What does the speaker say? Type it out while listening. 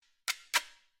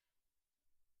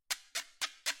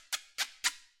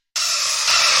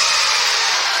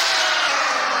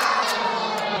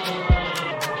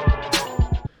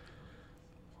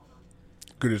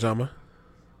Gudetama.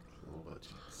 Little butt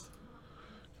cheeks.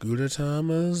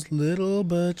 Gudetama's little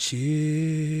butt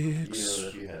cheeks. You know,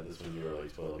 if you had this when you were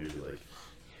like 12, you'd be like,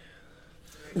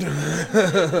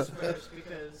 because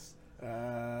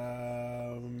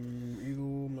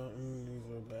Eagle Mountain is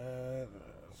a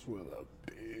badass with a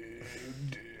big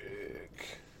dick.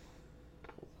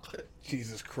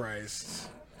 Jesus Christ.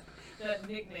 that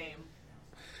nickname.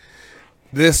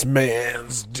 This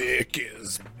man's dick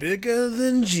is bigger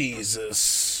than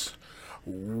Jesus.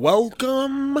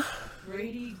 Welcome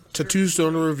Brady to Two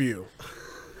Stoner Review.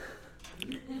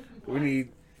 We need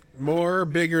more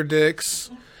bigger dicks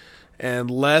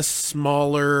and less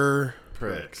smaller.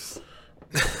 pricks.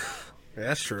 Yeah,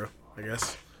 that's true, I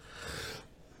guess.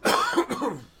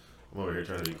 I'm over here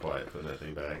trying to be quiet, putting that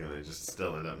thing back, and I just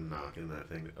still end up knocking that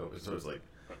thing over. So it's like,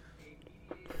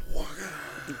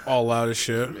 All loud as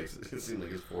shit. it makes it seem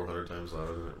like it's 400 times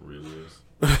louder than it really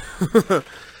is.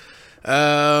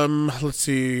 Let's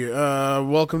see.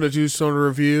 Welcome to Two Stoner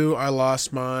Review. I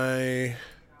lost my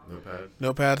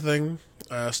notepad thing.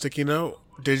 Sticky note.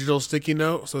 Digital sticky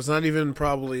note. So it's not even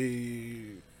probably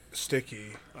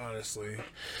sticky, honestly.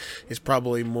 It's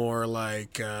probably more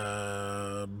like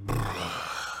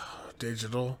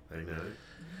digital. Magnetic.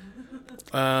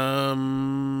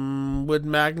 Would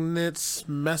magnets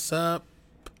mess up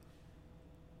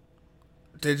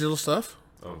digital stuff?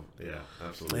 Oh, yeah,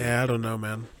 absolutely. Yeah, I don't know,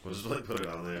 man. We'll just like put it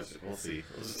on there. We'll see.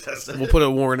 We'll just test it. We'll put a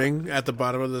warning at the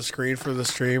bottom of the screen for the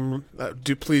stream.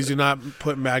 Please do not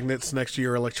put magnets next to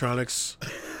your electronics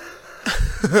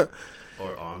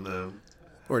Or on them.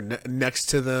 or next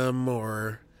to them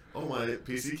or... Oh, my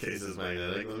PC case is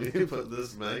magnetic. Let me put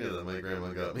this magnet that my grandma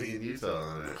got me in Utah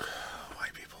on it.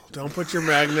 White people, don't put your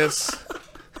magnets...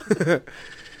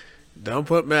 Don't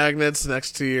put magnets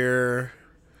next to your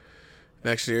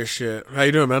shit. How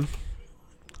you doing, man?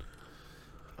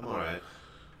 I'm alright.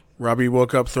 Robbie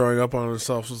woke up throwing up on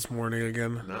himself this morning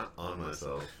again. Not on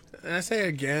myself. And I say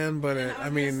again, but I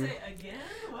mean, Again?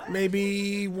 What?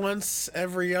 maybe once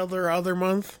every other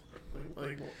month.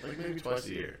 Like maybe twice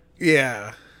a year.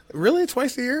 Yeah, really,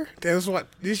 twice a year? Damn,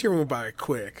 this year went by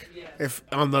quick. Yeah. If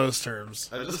on those terms.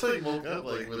 I just like woke up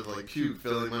like with like puke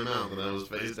filling my mouth, and I was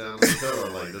face down on the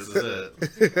pillow. Like, this is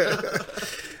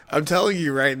it. I'm telling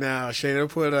you right now, Shayna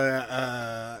put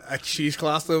a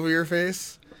cheesecloth over your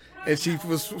face, and she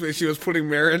was putting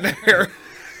marinara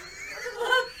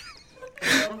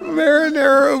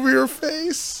over your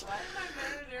face. Why am I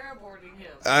marinara boarding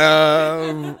him?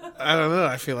 I don't know.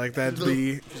 I feel like that'd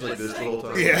be. She's like this the whole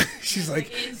time. Yeah, she's like,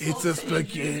 it's a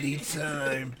spaghetti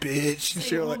time, bitch.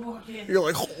 And you're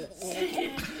like,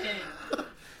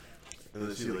 And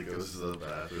then she like goes to the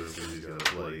bathroom and she's got a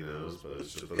bloody nose, but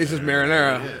it's just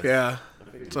marinara. Yeah,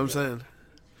 that's what I'm saying.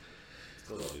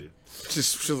 Still love you.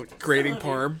 She's like grating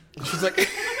parm. She's like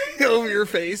over your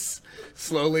face,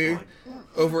 slowly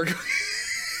over.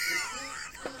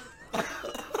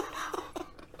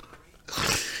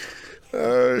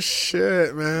 Oh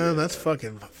shit, man, that's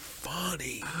fucking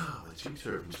funny. Oh, my cheeks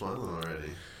hurt from smiling already.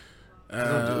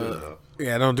 Don't do that.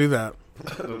 Yeah, don't do that.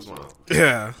 Don't smile.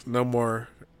 Yeah, no more.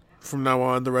 From now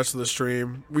on, the rest of the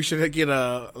stream, we should get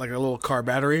a little car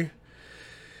battery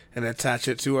and attach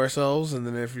it to ourselves, and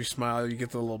then if you smile, you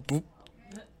get the little boop.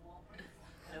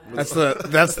 That's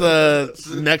the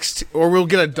next, or we'll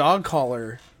get a dog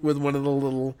collar with one of the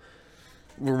little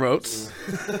remotes,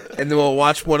 and then we'll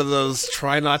watch one of those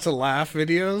try not to laugh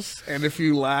videos, and if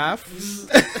you laugh,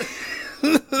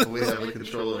 We have a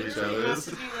control of each It other. has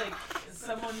to be like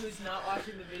someone who's not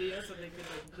watching the video, so they could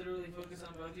like literally focus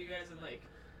on both of you guys and like,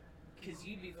 because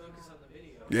you'd be focused on the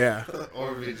video. yeah.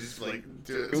 Or we just like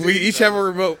do it. We each have a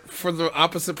remote for the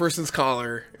opposite person's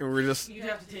collar, and we're just You'd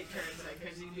have to take turns, like,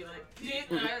 because you'd be like,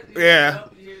 Yeah.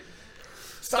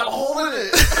 Stop holding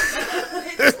it.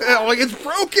 like it's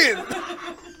broken.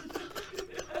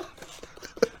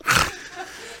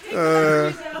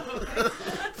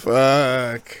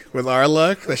 Fuck. With our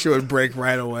luck, that shit would break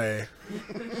right away.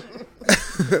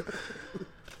 It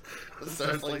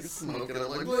starts like smoking. I'm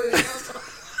like, wait.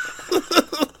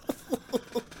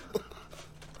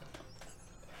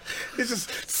 It's just.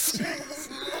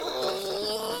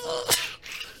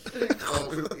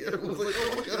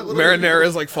 Marinara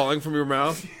is like falling from your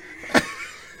mouth.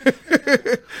 I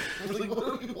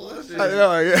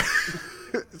know, yeah.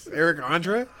 It's Eric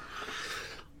Andre?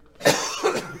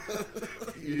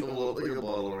 You know, like a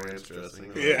bottle of ranch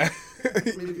dressing. Yeah.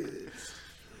 Maybe it is.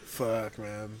 Fuck,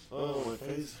 man. Oh, my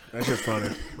face. That shit's funny.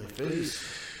 My face.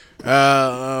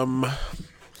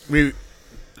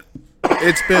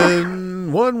 It's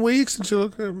been 1 week since you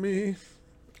looked at me.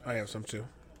 I have some too.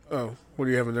 Oh, what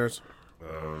do you have in theirs?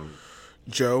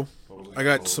 Joe. What was it I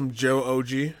got called? some Joe OG.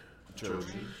 Joji.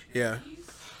 Yeah.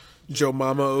 Joe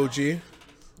Mama OG. Yeah,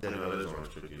 no, it is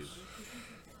orange cookies.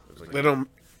 It's like They don't.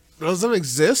 Those don't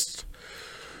exist.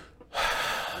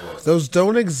 Those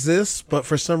don't exist, but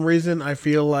for some reason I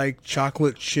feel like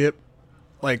chocolate chip,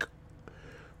 like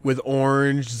with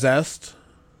orange zest,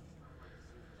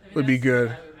 I mean, would be that's good.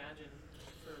 what I would imagine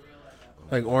for real at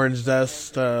that like orange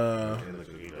zest, in the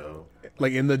cookie dough.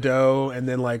 like in the dough, and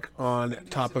then like on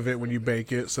top of it when you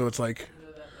bake it. So it's like, You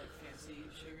know that like fancy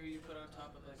sugar you put on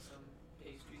top of like some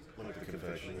pastries. Like a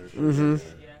confection or something.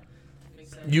 Yeah,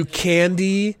 makes sense. you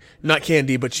candy, not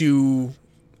candy, but you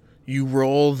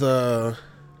roll the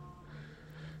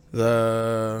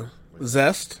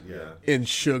zest Yeah. in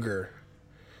sugar,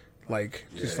 like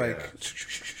just Yeah, like,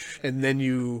 and then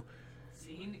you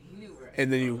See, he knew where.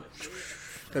 and then you.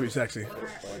 That'd be sexy. Like,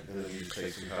 and then you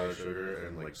take some powdered sugar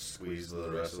and like squeeze the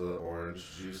rest of the orange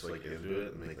juice like into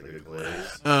it and make like a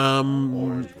glaze.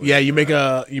 Yeah, you make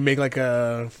like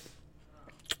a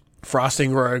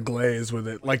frosting or a glaze with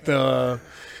it, like for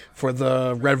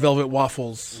the red velvet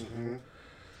waffles,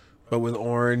 but with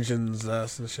orange and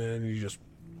zest and shit. And you just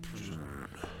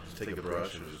Just take a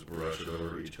brush and just brush it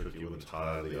over each cookie when it's hot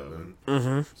out of the oven.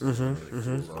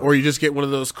 or you just get one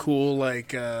of those cool like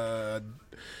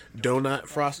donut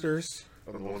frosters.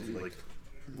 The ones you like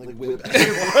whip.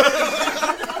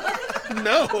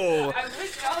 No, I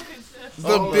wish y'all could.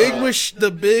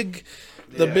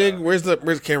 the big. Where's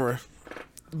the camera?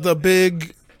 The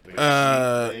big,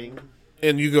 Thing.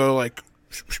 and you go like,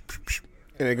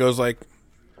 and it goes like.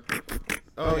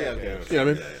 Oh yeah, okay. You know what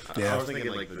I mean? Yeah. I was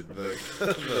thinking like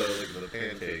the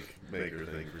pancake maker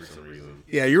thing for some reason.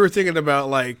 Yeah, you were thinking about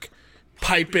like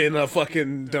piping a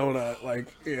fucking donut, like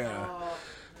yeah. Oh,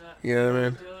 You know what I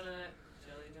mean?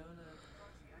 jelly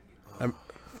donut.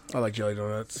 I like jelly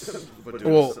donuts. But dude,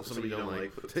 Well- somebody you don't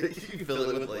like, you fill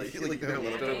it with like you know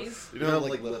leftover. You know how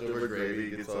like leftover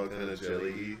gravy gets all kind of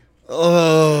jelly.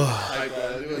 Oh, Like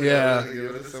that. Yeah.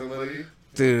 Give it to somebody.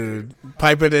 dude,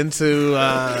 pipe it into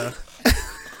They're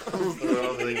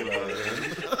all thinking about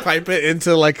it. pipe it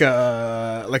into like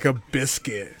a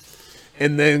biscuit,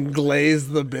 and then glaze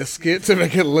the biscuit to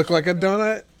make it look like a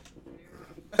donut.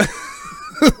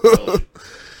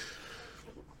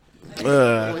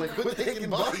 Like, quit taking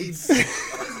bites. This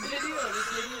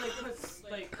lady like puts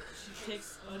like she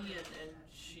takes onion and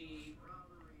she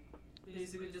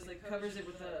basically just like covers it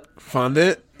with a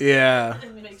Fondant, yeah,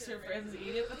 and makes her friends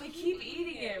eat it, but they keep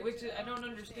eating it, which I don't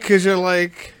understand. because you're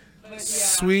like But, yeah,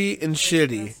 sweet and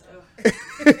shitty.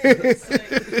 It's it's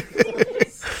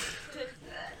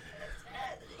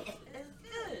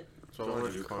good. So I want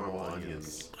to do caramel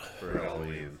onions for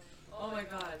Halloween. Oh my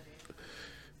god.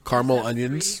 Caramel Have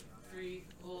onions. Three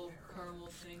little caramel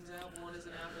things out. One is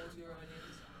an apple, two are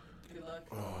onions. Good luck.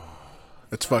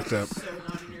 It's fucked up. So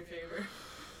not in your favor.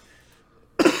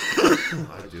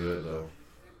 I do it though.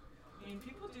 I mean,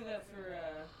 people do that for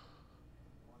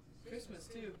Christmas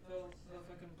too. They'll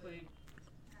fucking play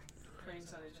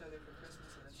pranks on each other for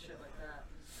Christmas and shit like that.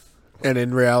 And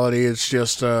in reality, it's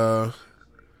just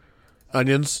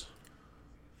onions.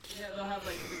 Yeah, they'll have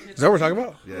like the kids. Is that what we're talking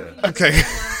about? Yeah. Okay. The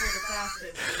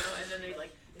fastest, and then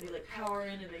they power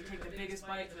in and they take the biggest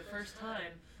bite for the first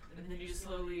time, and then you just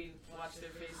slowly watch their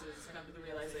faces come to the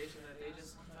realization that they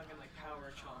just fucking like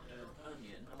power chomped an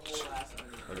onion, a whole ass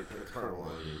onion. Like a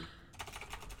caramel onion.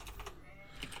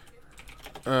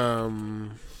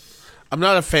 I'm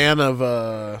not a fan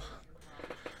of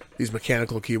these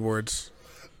mechanical keyboards.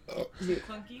 Is it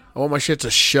clunky? I want my shit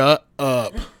to shut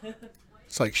up.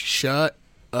 It's like shut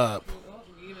up. Well,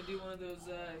 you're gonna do one of those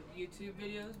YouTube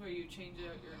videos where you change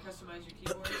customize your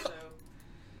keyboard so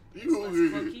it's less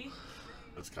clunky.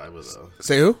 That's Kaiba though.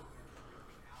 Say who?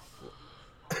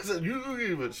 I said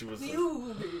you, but she was. Like,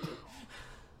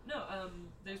 No,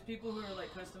 there's people who are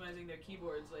like customizing their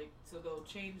keyboards, like so they'll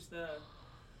change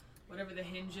whatever the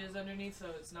hinge is underneath, so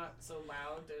it's not so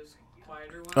loud. There's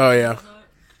quieter ones. Oh, yeah.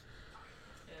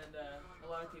 And a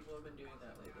lot of people have been doing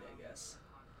that lately, I guess.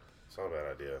 it's not a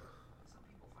bad idea.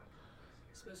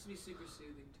 It's supposed to be super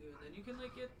soothing too, and then you can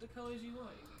like get the colors you want.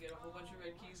 You can get a whole bunch of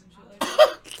red keys and shit like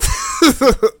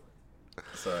that.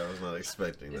 Sorry, I was not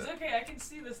expecting It's that. okay, I can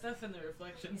see the stuff in the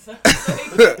reflection. So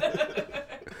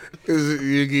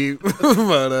You keep,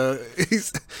 but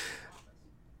he's.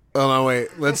 Oh no! Wait.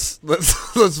 Let's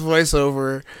voice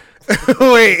over.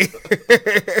 Wait.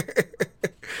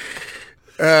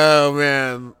 Oh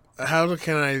man,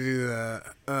 can I do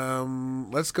that?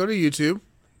 Let's go to YouTube,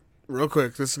 real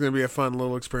quick. This is gonna be a fun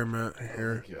little experiment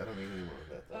here. Thank you. I don't need any more of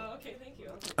that though. oh, okay, thank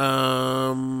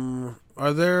you.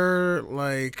 Are there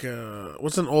like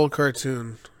what's an old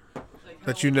cartoon? Like,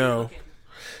 That how you old are know. looking?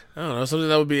 I don't know, something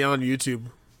that would be on YouTube.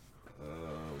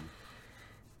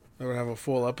 I would have a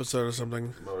full episode or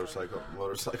something.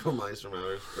 Motorcycle mice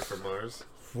from Mars.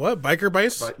 What? Biker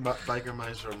mice? Biker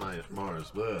mice from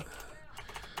Mars. Bleh.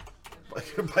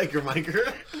 Biker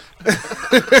Miker.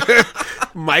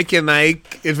 Mike and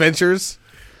Ike Adventures.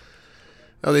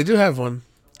 Oh, they do have one.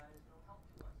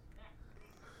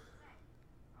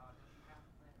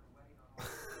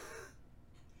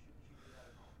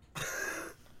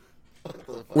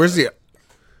 Where's the...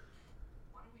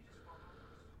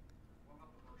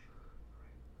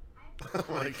 Oh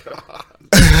my god.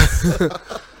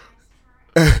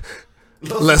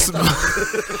 Less...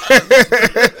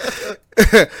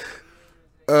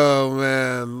 Oh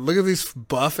man, look at these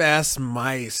buff ass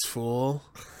mice, fool.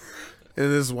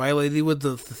 And this white lady with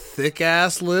the thick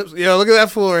ass lips. Yo, look at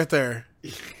that fool right there.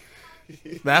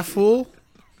 That fool?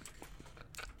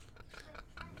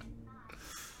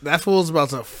 That fool's about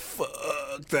to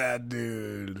fuck that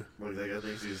dude. Look, that guy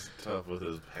thinks he's tough with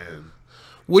his pen.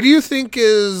 What do you think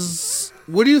is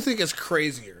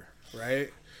crazier,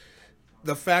 right?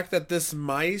 The fact that these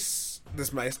mice,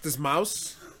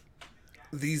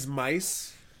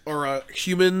 are a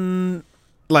human,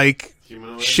 like,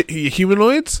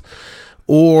 humanoids,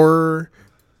 or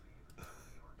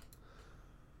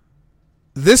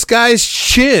this guy's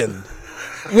chin,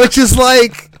 which is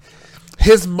like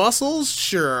his muscles.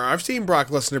 Sure, I've seen Brock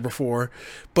Lesnar before,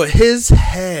 but his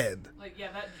head, like,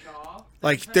 yeah, that jaw,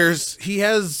 like, he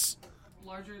has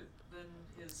larger than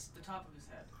the top of his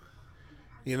head.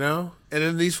 You know? And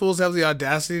then these fools have the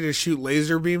audacity to shoot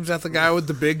laser beams at the guy with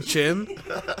the big chin.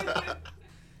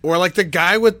 Or like the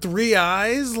guy with 3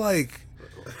 eyes, like,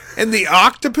 and the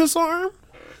octopus arm.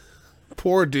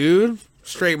 Poor dude.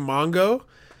 Straight Mongo.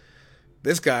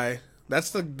 This guy, that's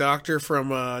the doctor from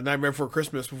Nightmare Before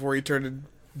Christmas before he turned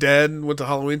dead and went to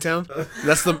Halloween Town.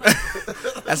 That's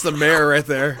the mayor right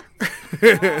there.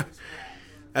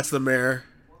 That's the mayor.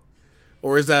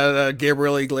 Or is that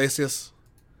Gabriel Iglesias?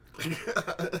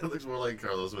 It looks more like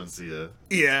Carlos Mencia.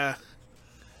 Yeah.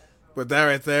 But that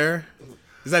right there,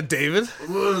 is that David?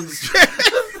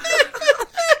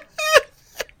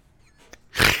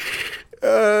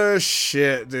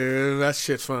 Shit, dude. That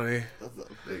shit's funny. That's a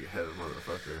big-headed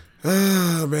motherfucker.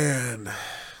 Oh, man.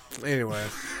 Anyway.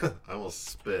 I almost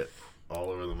spit all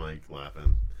over the mic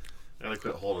laughing. I gotta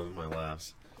quit holding my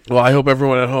laughs. Well, I hope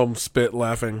everyone at home spit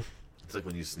laughing. It's like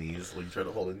when you sneeze, like you try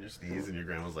to hold in your sneeze, and your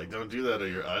grandma's like, "Don't do that, or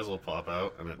your eyes will pop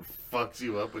out," and it fucks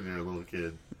you up when you're a little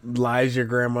kid. Lies your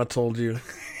grandma told you.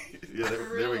 Yeah,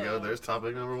 there we go. There's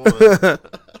topic number 1.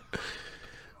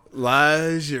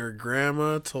 Lies your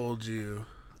grandma told you.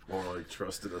 Or like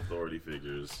trusted authority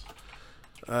figures.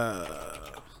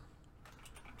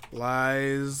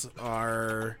 Lies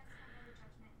are...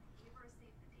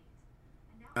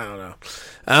 I don't know.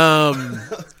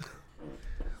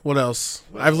 What else?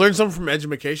 I've learned something from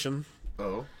Edumacation.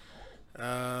 Oh.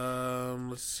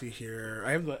 Let's see here.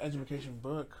 I have the Edumacation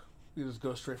book. You just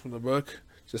go straight from the book.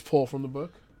 Just pull from the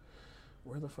book.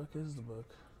 Where the fuck is the book?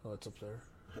 Oh, it's up there.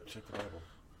 Check the Bible.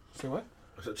 Say what?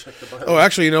 Check the Bible. Oh,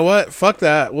 actually, you know what? Fuck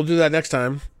that. We'll do that next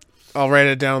time. I'll write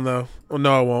it down though. Well,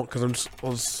 no, I won't because it's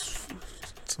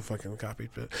a fucking copy.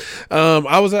 But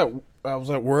I was at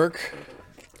work.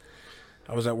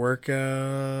 I was at work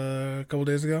a couple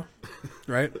days ago,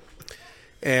 right?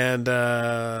 And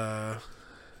the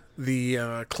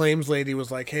claims lady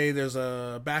was like, "Hey, there's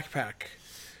a backpack.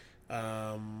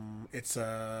 It's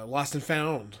a lost and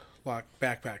found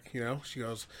backpack." You know, she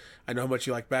goes, "I know how much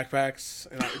you like backpacks."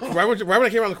 And right when I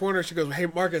came around the corner, she goes, "Hey,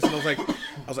 Marcus," and I was like,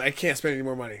 "I can't spend any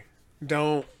more money.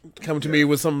 Don't come to me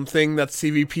with something that's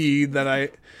CVP that I,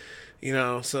 you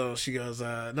know." So she goes,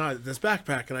 "No, this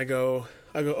backpack," and I go,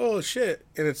 "Oh shit!"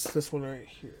 And it's this one right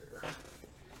here.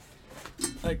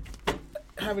 Like,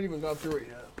 I haven't even gone through it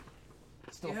yet.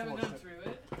 You haven't gone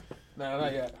through it? No,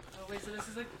 not yet. Oh wait, so this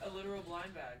is like a literal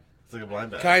blind bag. It's like a blind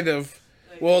bag. Kind of.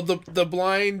 Like, Well, the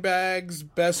blind bag's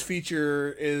best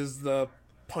feature is the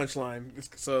punchline.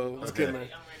 So let's get in there. I'm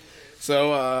ready for this.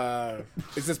 So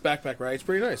it's this backpack, right? It's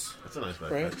pretty nice. That's a nice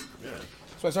backpack. Right? Yeah.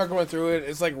 So I start going through it.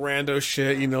 It's like rando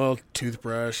shit, you know,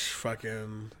 toothbrush,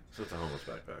 fucking. So it's a homeless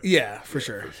backpack. Yeah, for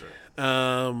sure. For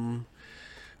sure.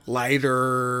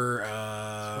 Lighter.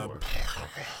 Sure.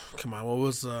 Come on, what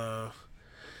was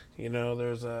you know,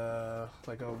 there's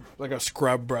like a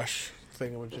scrub brush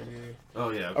thing. Oh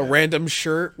yeah. A Okay. random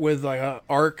shirt with like a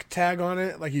ARC tag on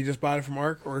it, like you just bought it from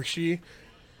ARC, or she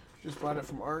just bought it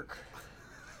from ARC.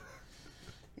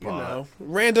 You know,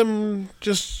 random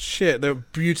just shit. The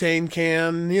butane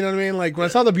can, you know what I mean? Like when I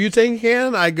saw the butane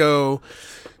can, I go,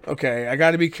 okay, I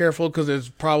got to be careful because there's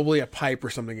probably a pipe or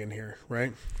something in here,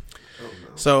 right?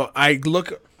 So I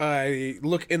look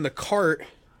in the cart.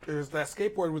 There's that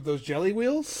skateboard with those jelly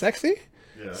wheels, sexy,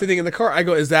 sitting in the cart. I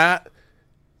go, is that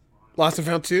Lost and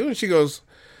Found 2? And she goes,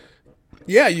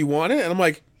 yeah, you want it? And I'm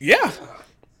like, yeah.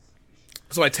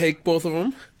 So I take both of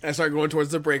them. And I start going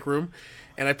towards the break room,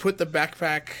 and I put the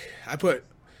backpack. I put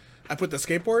the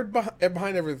skateboard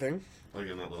behind everything. Like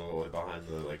in that little, like behind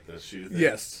the shoe thing?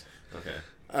 Yes. Okay.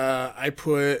 I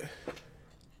put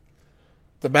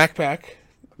the backpack,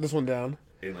 this one down.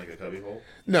 In like a cubby hole?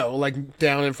 No, like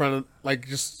down in front of, like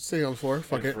just sitting on the floor.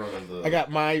 Fuck it. I got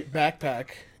my backpack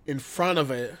in front of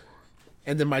it,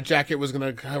 and then my jacket was going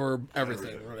to cover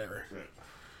everything, whatever. Yeah.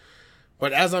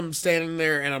 But as I'm standing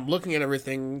there and I'm looking at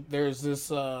everything, there's this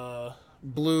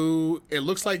blue, it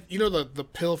looks like, you know the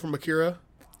pill from Akira?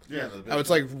 Yeah. Oh, it's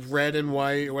like red and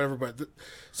white or whatever, but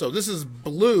so this is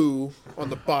blue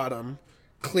on the bottom,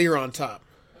 clear on top.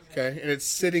 Okay, and it's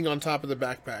sitting on top of the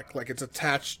backpack, like it's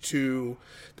attached to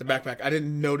the backpack. I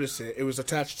didn't notice it. It was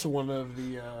attached to one of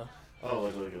the.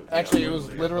 Actually, it was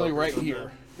literally right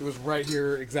here. It was right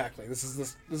here exactly. This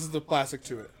is the plastic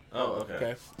to it. Oh, okay.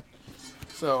 Okay.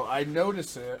 So I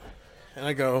notice it, and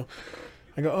I go,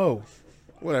 oh,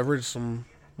 whatever, just some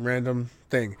random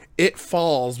thing. It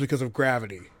falls because of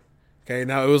gravity. Okay,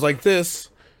 now it was like this,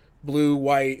 blue,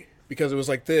 white, because it was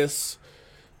like this.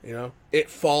 You know, it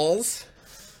falls.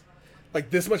 Like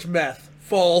this much meth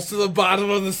falls to the bottom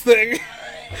of this thing.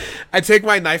 I take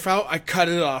my knife out, I cut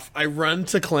it off, I run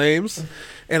to Claims,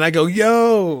 and I go,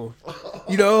 yo,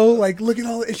 you know, like look at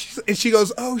all this. And she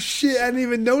goes, oh shit, I didn't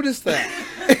even notice that.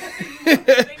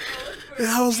 And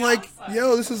I was like,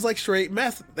 yo, this is like straight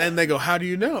meth. And they go, how do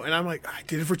you know? And I'm like, I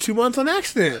did it for 2 months on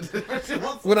accident.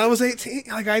 When I was 18,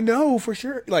 like I know for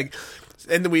sure. Like,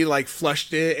 and then we like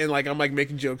flushed it, and like I'm like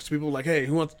making jokes to people like, hey,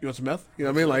 you want some meth? You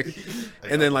know what I mean? Like,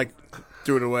 and then like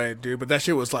threw it away, dude. But that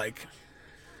shit was like,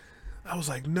 I was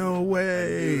like, no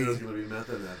way. I knew there was gonna be meth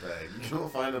in that bag. You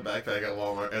don't find a backpack at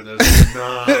Walmart and there's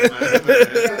not meth in it.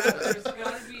 There's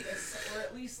gotta be, or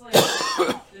at least like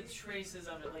the traces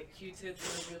of it, like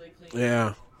Q-tips really clean.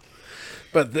 Yeah.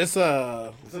 But this it's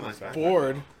a nice backpack.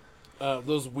 board,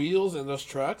 those wheels and those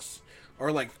trucks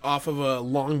are like off of a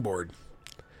longboard.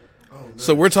 Oh, nice.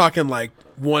 So we're talking like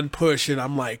one push, and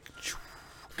I'm like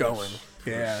going.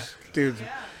 Yeah, dude,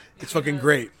 it's fucking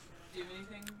great. Do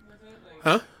anything with it? Like,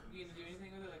 Huh? You gonna do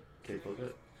anything with it? Like, Cake with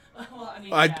it? well, I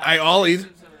mean, I ollied. some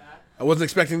of that. I wasn't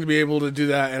expecting to be able to do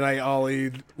that, and I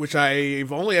ollied, which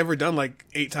I've only ever done like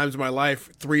 8 times in my life.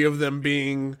 3 of them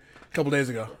being a couple days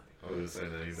ago. I was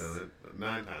saying that you've done it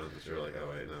 9 times, but you're like, oh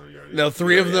wait, no, you already. No,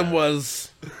 3 of them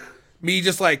was me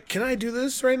just like, can I do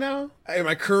this right now? In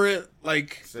my current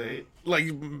like. Say.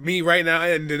 Like me right now,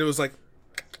 and then it was like,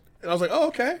 and I was like, oh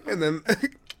okay, and then I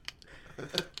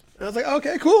was like,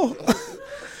 okay, cool.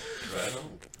 Right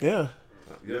on. Yeah.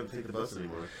 You don't take the bus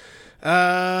anymore.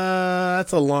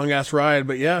 That's a long ass ride,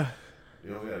 but yeah.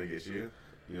 You know what we gotta get you?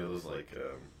 You know those like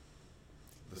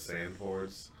the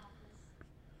sandboards,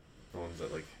 the ones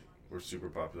that like were super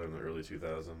popular in the early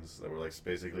 2000s. That were like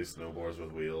basically snowboards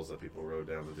with wheels that people rode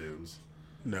down the dunes.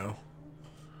 No.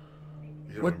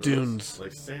 You don't What remember dunes? those?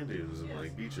 Like sand dunes and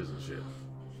like beaches and shit.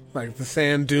 Like the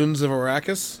sand dunes of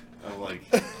Arrakis. I'm like,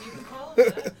 You can call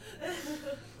it that.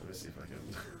 let me see if I can.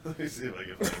 Let me see if I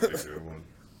can find a picture of one.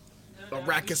 No,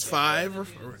 Arrakis 5 or.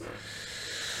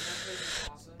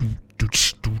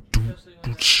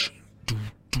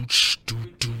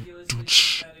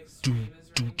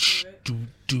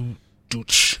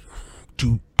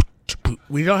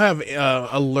 We don't have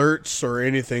alerts or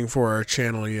anything for our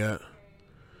channel yet.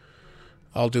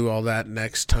 I'll do all that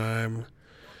next time.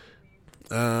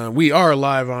 We are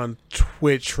live on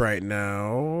Twitch right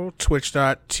now.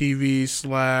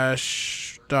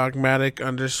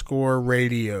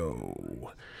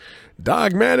 Twitch.tv/dogmatic_radio.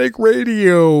 Dogmatic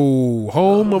Radio.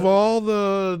 Home of all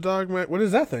the dogmatic. What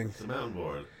is that thing? It's a mountain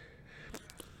board.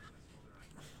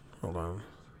 Hold on.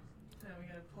 Yeah, we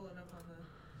gotta pull it up on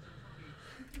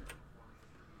the.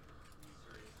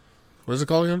 What is it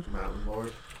called again? Mountain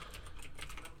board.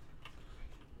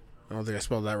 I don't think I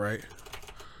spelled that right.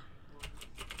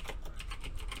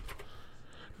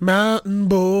 Mountain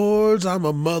boards. I'm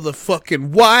a motherfucking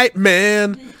white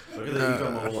man. Look at the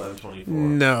Eco Mobile M24.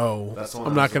 No, That's the one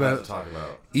I'm I not was about gonna. to talk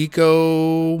about.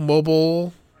 Eco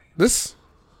Mobile. This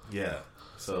Yeah.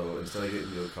 So instead of getting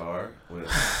into a car when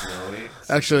it's snowy, since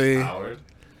Actually, it's powered,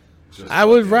 just I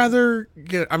would fucking- rather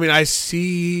get. I mean, I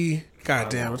see. God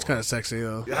damn, it's kind of sexy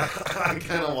though. I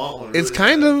kind of want one. It's really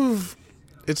kind bad. of.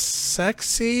 It's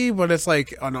sexy, but it's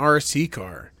like an RC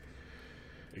car.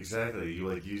 Exactly. You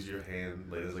like use your hand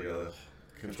like there's like a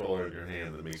controller in your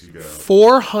hand that makes you go.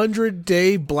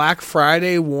 400-day Black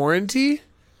Friday warranty?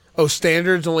 Oh,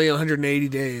 standard's only 180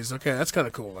 days. Okay, that's kind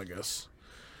of cool, I guess.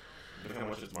 Look how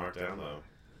much it's marked down, though.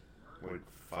 Like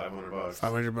 $500.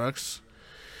 $500?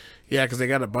 Yeah, because they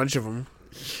got a bunch of them.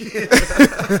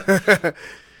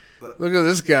 Look at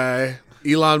this guy.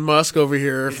 Elon Musk over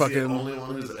here. He's the only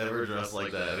one who's ever dressed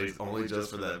like that. He's only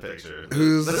just for that picture.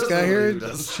 Who's this guy here?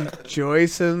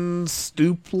 Joyson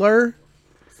Stupler?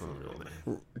 That's not a real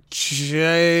name.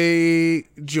 Joyan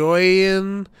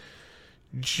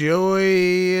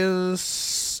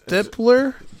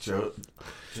Stipler?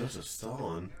 Joseph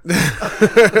Stalin.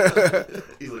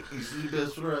 He's like, you see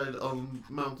best ride on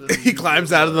mountain. He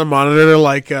climbs out of the monitor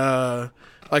like the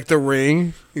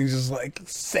Ring. He's just like,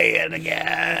 say it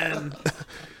again.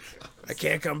 I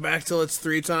can't come back till it's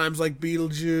 3 times like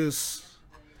Beetlejuice.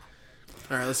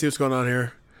 All right, let's see what's going on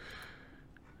here.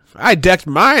 I decked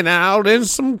mine out in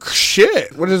some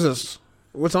shit. What is this?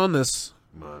 What's on this?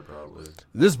 Mine, probably.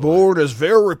 This board is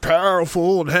very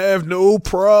powerful and have no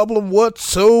problem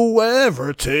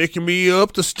whatsoever taking me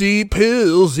up the steep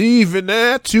hills even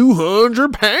at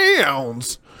 200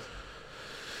 pounds.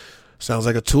 Sounds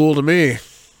like a tool to me.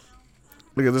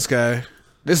 Look at this guy.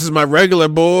 This is my regular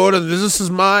board and this is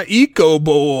my eco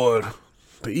board.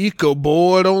 The eco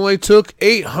board only took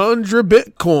 800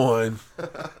 Bitcoin. I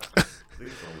think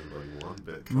it's only like 1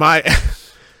 Bitcoin.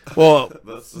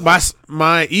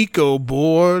 My eco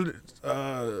board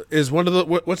is one of the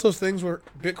what's those things where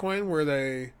Bitcoin where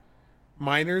they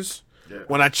miners. Yeah.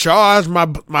 When I charge my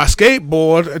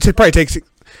skateboard, it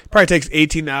probably takes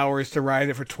 18 hours to ride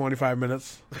it for 25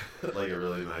 minutes. Like a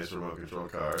really nice remote control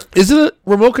car. Is it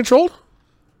remote controlled?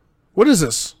 What is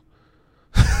this?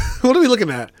 What are we looking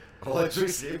at? Electric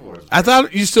skateboards. I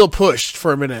thought you still pushed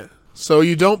for a minute. So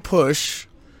you don't push.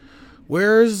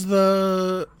 Here's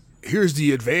the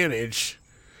advantage.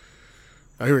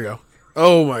 Oh, here we go.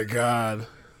 Oh my god.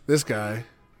 This guy.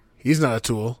 He's not a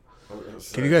tool.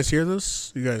 Can you guys hear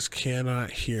this? You guys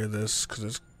cannot hear this because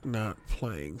it's not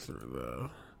playing through the...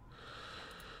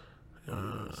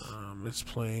 it's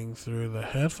playing through the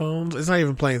headphones. It's not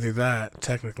even playing through that,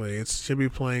 technically. It should be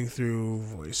playing through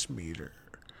voice meter,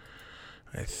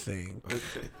 I think.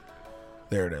 Okay.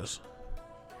 There it is.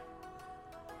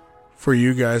 For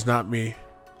you guys, not me.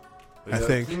 I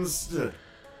think.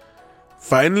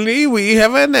 Finally, we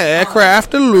have an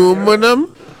aircraft aluminum.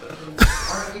 Our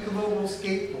Ecomobile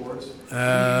skateboards.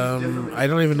 I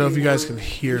don't even know if you guys can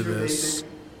hear this.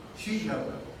 Sheet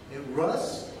metal. It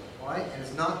rusts, right? And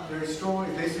it's not very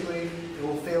strong. Basically, it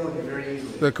will fail on you very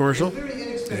easily. The commercial? It's very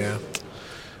inexpensive. Yeah.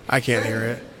 I can't hear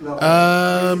it.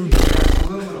 Aluminum.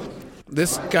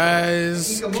 This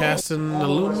guy's casting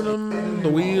aluminum, the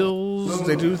wheels,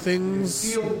 they do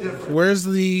things. Where's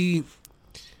the...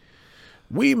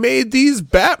 We made these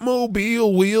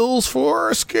Batmobile wheels for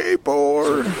our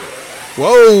skateboard.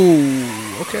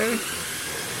 Whoa. Okay.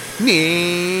 You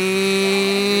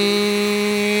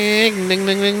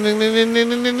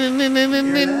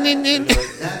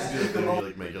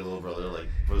like make your little brother like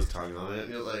put his tongue on it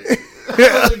and you're like,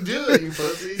 like do it, you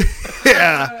pussy.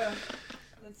 Yeah.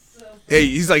 Hey,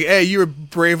 he's like, hey, you were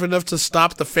brave enough to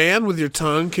stop the fan with your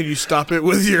tongue. Can you stop it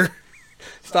with your...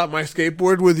 Stop my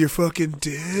skateboard with your fucking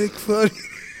dick, buddy?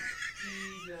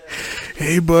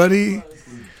 Hey, buddy.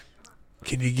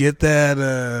 Can you get that,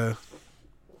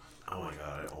 Oh my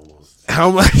god, I almost... How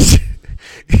much?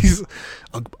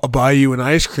 I'll buy you an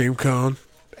ice cream cone.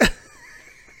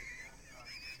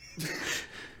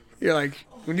 You're like,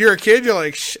 when you're a kid, you're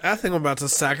like, I think I'm about to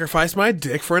sacrifice my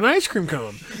dick for an ice cream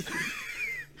cone.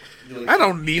 Like, I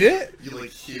don't need it. You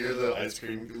like hear the ice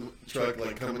cream truck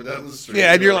like coming down the street.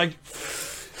 Yeah, and you're like,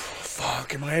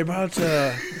 fuck, am I about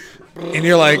to... And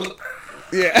you're like,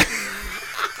 yeah.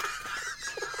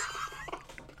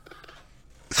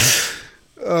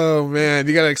 Oh, man,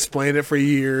 you got to explain it for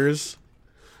years.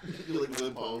 You're like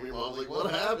limp home. Your mom's like, what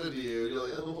happened to you? You're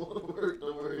like, I don't want to work.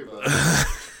 Don't worry about it.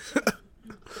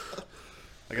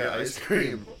 I got ice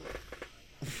cream.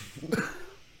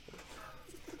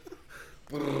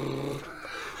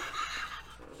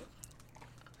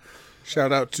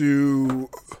 Shout out to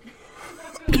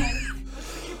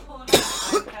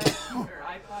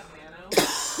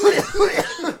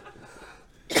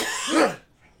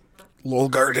Lowell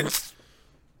Gardens.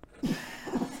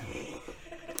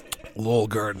 Lowell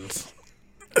Gardens.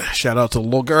 Shout out to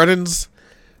Lowell Gardens.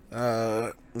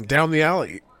 Down the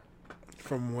alley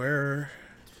from where...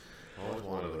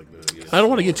 I don't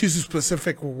want to get too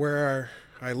specific where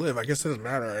I live. I guess it doesn't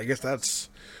matter. I guess that's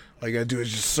all you gotta do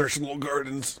is just search Lowell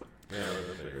Gardens,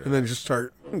 and then just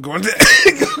start going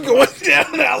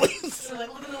down alleys. So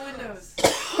like, look in the windows.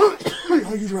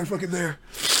 Oh, he's right fucking there.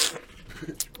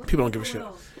 People don't give a shit.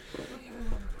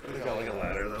 They got like a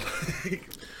ladder though.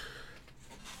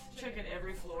 Checking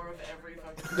every floor of every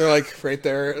fucking. They're like right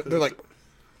there. They're like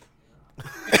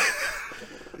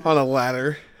on a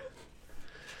ladder.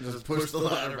 Just push the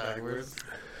ladder backwards.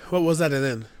 What was that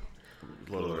in?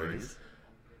 Lord of the Rings.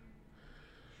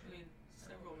 I mean,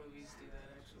 several movies do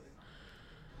that actually.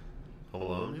 Home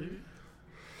Alone, maybe?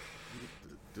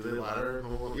 Do they ladder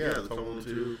Home Alone? Yeah, the Home Alone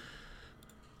 2.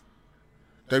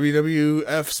 WWF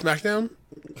SmackDown?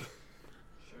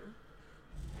 Sure.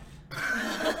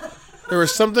 There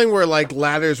was something where like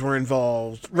ladders were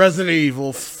involved. Resident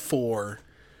Evil 4.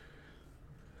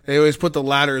 They always put the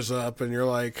ladders up, and you're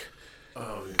like,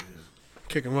 Oh, yeah.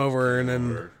 kick them over, and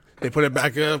then they put it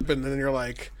back up, and then you're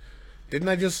like, didn't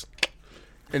I just?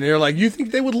 And they're like, you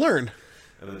think they would learn?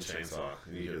 And then chainsaw.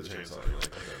 And you hear the chainsaw, and you're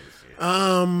like,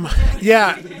 okay,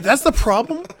 Yeah, that's the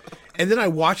problem. And then I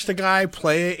watched a guy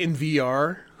play it in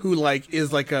VR who like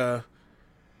is like a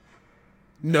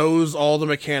knows all the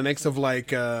mechanics of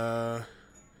like you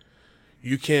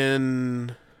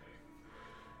can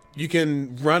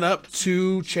run up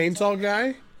to Chainsaw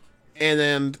Guy, and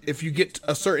then if you get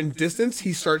a certain distance,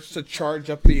 he starts to charge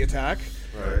up the attack,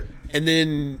 right. and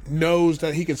then knows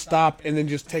that he can stop and then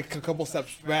just take a couple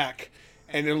steps back,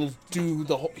 and it'll do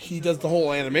he does the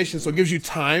whole animation, so it gives you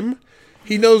time.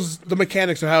 He knows the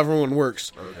mechanics of how everyone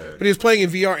works. Okay. But he was playing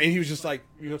in VR, and he was just like,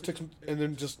 took some, and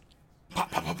then just pop,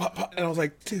 pop, pop, pop, pop. And I was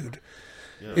like, dude,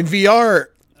 in VR,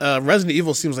 Resident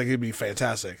Evil seems like it'd be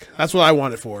fantastic. That's what I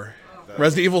want it for.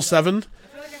 Resident Evil 7. I feel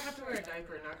like I have to wear a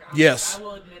diaper. Yes. I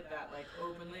will admit that, like,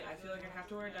 openly. I feel like I have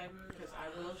to wear a diaper because I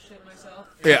will shit myself.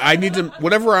 Yeah, I need to,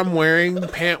 whatever I'm wearing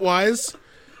pant-wise,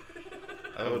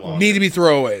 I would want need to be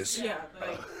throwaways. Yeah,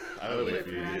 like, I would wait for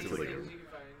you to rags get to like things a, you can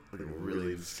find. like a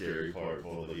really scary part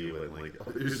full of you and like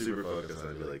you're super focused and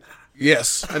I'd be like,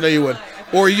 Yes, I know you would.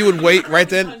 Or you would wait right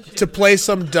then to play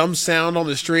some dumb sound on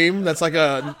the stream that's like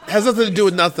has nothing to do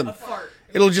with nothing. A fart.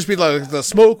 It'll just be like the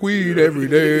smoke weed every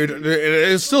day.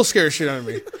 It still scares shit out of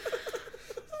me.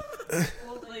 Well,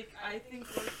 like, I think,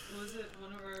 was it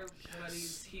one of our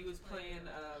buddies, he was playing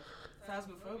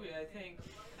Phasmophobia, I think,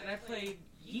 and I played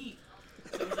Yeet.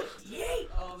 So he was like, Yeet!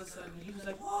 All of a sudden, he was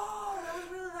like, whoa, that was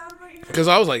really loud in my ear. Because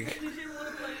I was like, He didn't want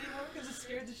to play anymore because it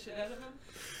scared the shit out of him.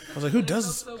 I was like, who And it felt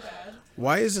does? so bad.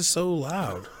 Why is it so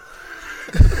loud?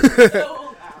 So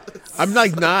loud. I'm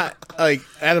like not like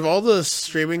out of all the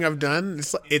streaming I've done,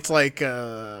 it's like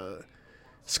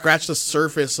scratch the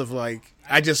surface of like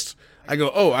I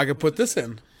go, oh, I could put this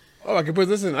in. Oh, I could put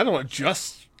this in. I don't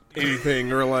adjust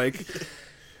anything or like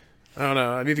I don't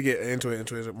know. I need to get into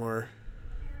it more.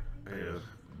 I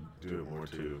do it more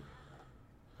too.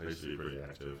 I used to be pretty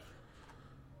active.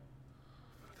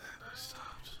 But then I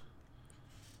stopped.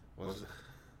 What was it?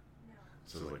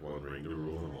 This is like one ring to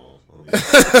rule them all.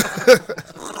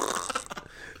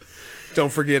 Don't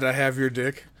forget I have your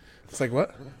dick. It's like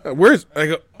what? Where's I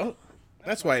go? Oh,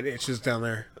 that's why it itches down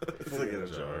there. It's like in a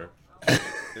jar.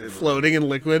 Floating in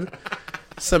liquid.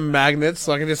 Some magnets,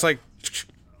 so I can just like.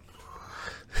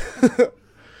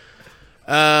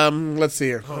 Let's see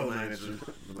here. Oh, magnets are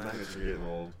getting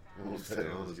old. Almost 10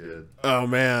 ounces is good. Oh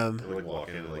man, They like walk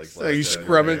in and like so you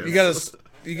scrub it. You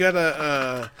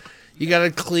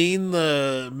gotta clean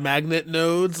the magnet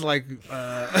nodes like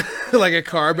like a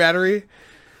car battery.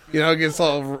 You know, it gets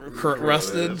all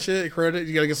rusted and shit, corroded.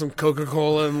 You gotta get some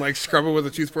Coca-Cola and like scrub it with a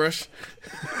toothbrush.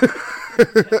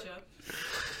 Ketchup.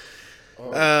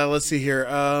 Let's see here.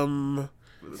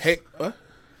 Hey, what?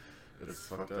 It's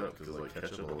fucked up because like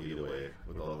ketchup will eat away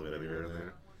with all the vinegar in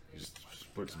there. You just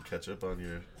put some ketchup on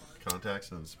your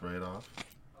contacts and spray it off.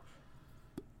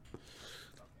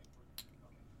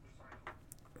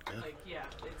 Like, yeah,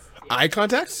 it's... Yeah. Eye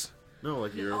contacts? No,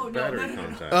 like your Oh, no, battery no.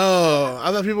 contact. Oh,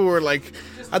 I thought people were like,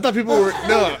 I thought people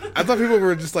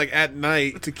were just like at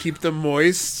night to keep them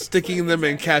moist, sticking them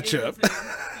in ketchup. Like,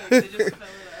 they just fill it up.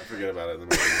 Forget about it in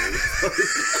the morning.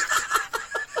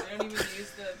 They don't even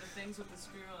use the things with the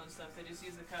screw on and stuff. They just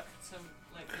use the cup, some,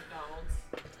 like, McDonald's.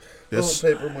 Yes.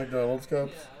 Paper McDonald's Yeah.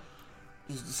 cups.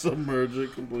 Just submerge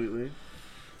it completely.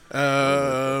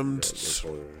 I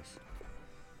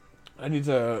need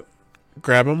to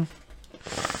grab him.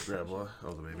 Grab what?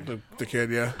 Oh, the baby. The kid,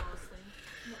 yeah.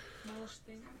 Mouse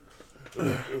thing.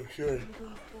 Okay.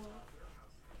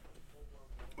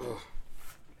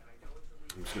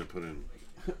 I'm just gonna put in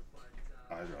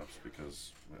eye drops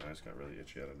because my eyes got really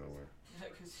itchy out of nowhere. Yeah,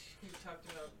 because you talked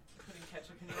about putting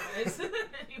ketchup in your eyes. And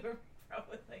you were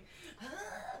probably like,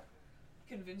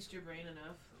 convinced your brain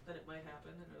enough that it might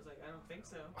happen. And it was like, I don't think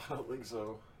so. I don't think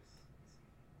so.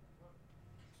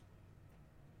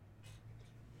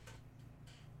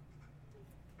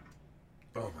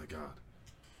 Oh my god.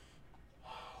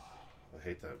 I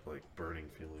hate that like burning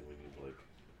feeling when you like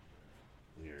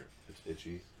when it's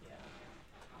itchy.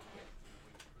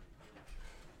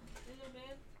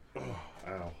 Yeah. Oh,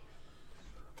 ow.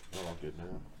 Oh, I'm good now.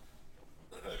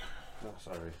 Oh,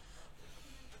 sorry.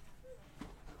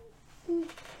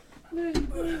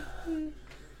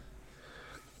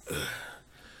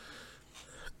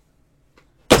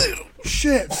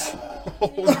 Shit.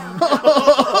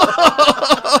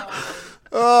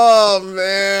 Oh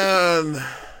man.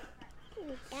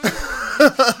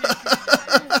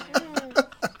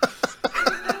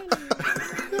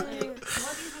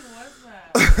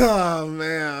 Oh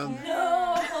man.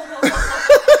 No.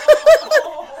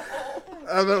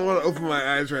 I don't want to open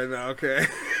my eyes right now, okay?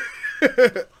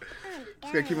 Just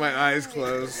gotta keep my eyes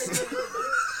closed.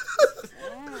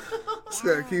 Just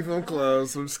gotta keep them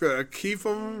closed. I'm just gonna keep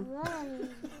them.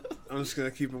 I'm just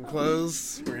gonna keep them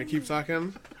closed. We're gonna keep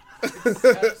talking.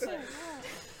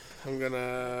 I'm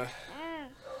gonna.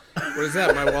 What is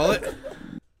that? My wallet? Is that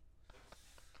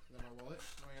my wallet?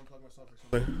 I unplug myself or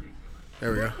something.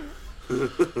 There we go.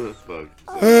 Fuck.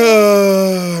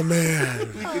 Oh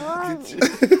man.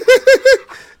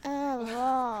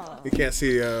 You can't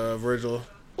see Virgil.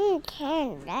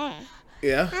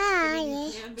 Yeah?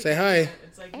 Say hi.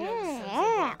 It's like you have a sensor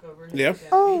block over here. Yeah.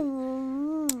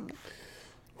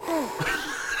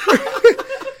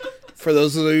 For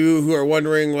those of you who are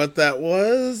wondering what that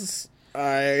was,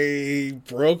 I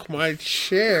broke my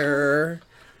chair's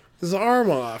arm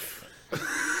off.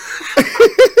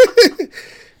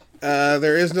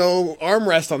 There is no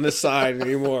armrest on this side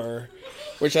anymore,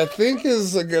 which I think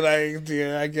is a good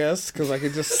idea, I guess, because I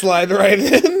could just slide right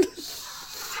in.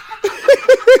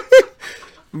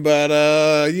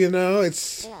 But you know,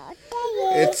 it's You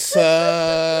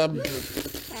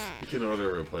can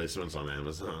order replacements on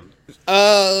Amazon. You just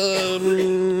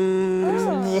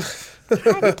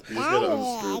gotta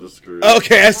unscrew the screw.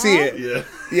 okay, I see it. Yeah.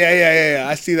 Yeah.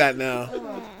 I see that now,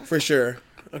 for sure.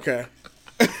 Okay.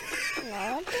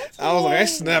 I was like, I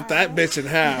snapped that bitch in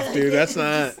half, dude. That's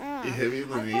not. You hit me in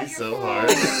the knee so hard.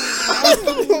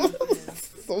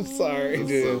 I'm sorry, That's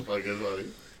so dude. fucking funny.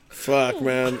 Fuck,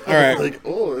 man. All right. Like,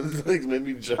 oh, it like made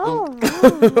me jump.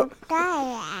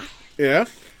 Yeah.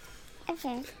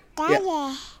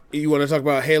 You want to talk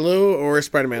about Halo or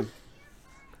Spider-Man?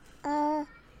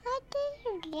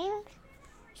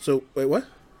 So wait, what?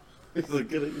 He's like,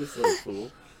 get at yourself,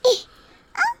 fool.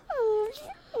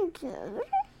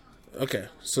 Okay,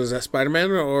 so is that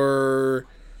Spider-Man or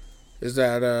is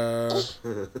that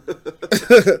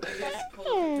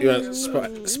you want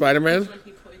Spider-Man? When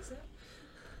he plays it.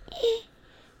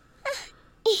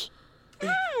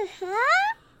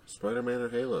 Spider-Man or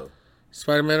Halo?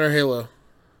 Spider-Man or Halo?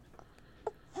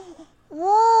 Is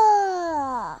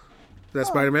that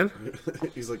Spider-Man?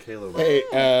 He's like Halo. Hey,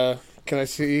 can I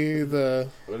see the?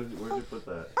 Where'd you put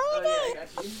that? Oh yeah, I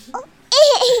got you.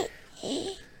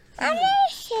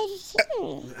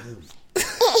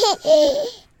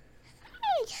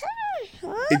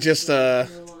 It just Oh, it's the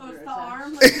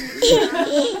arm.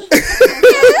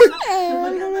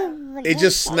 it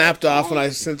just snapped off when I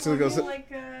sent it. Goes. Like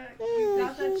you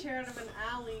got that chair out of an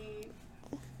alley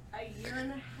a year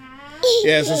and a half.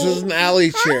 Yes, this is an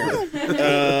alley chair.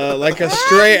 Like a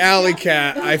stray alley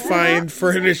cat, I find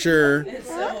furniture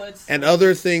and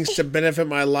other things to benefit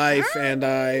my life, and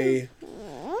I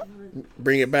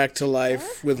bring it back to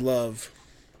life with love.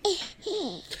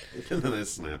 And then I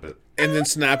snap it. And then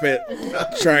snap it,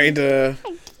 trying to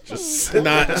Just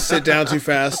not sit down too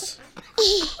fast.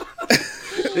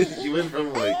 You went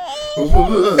from like.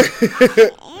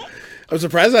 I'm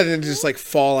surprised I didn't just like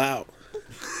fall out.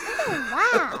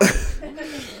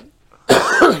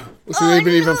 This would have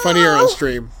been even funnier on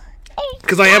stream.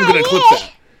 Because I am going to clip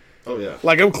that. Oh yeah.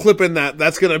 Like, I'm clipping that.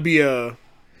 That's going to be a...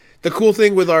 The cool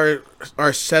thing with our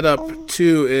setup,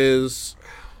 too, is...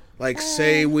 Like,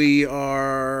 say we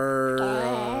are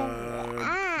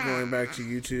going back to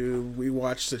YouTube. We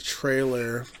watch the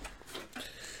trailer.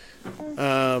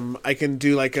 I can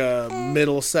do, like, a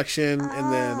middle section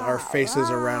and then our faces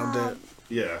around it.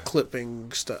 Yeah.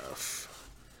 Clipping stuff.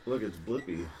 Look, it's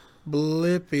Blippi.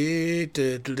 Blippy,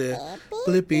 da-da-da,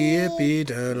 blippy, yippy,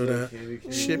 da-da-da,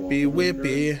 shippy,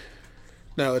 whippy.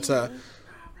 No, it's a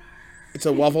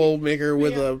waffle maker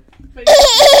with a... But I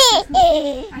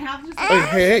have to Hey,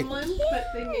 hey. but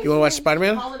they make You want to watch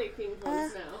Spider-Man? holiday themed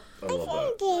ones now. I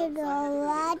love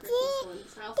that.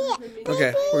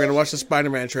 Okay, we're gonna watch the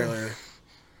Spider-Man trailer.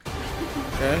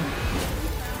 Okay.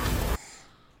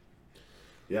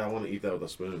 Yeah, I want to eat that with a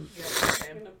spoon. I'm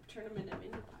gonna turn them into mini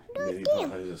pie. Mini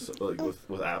pie, just like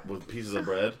with pieces of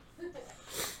bread.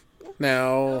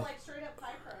 Now, Like straight up pie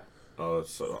Oh,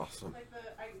 that's so awesome. Like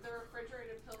the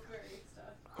refrigerated Pillsbury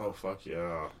stuff. Oh, fuck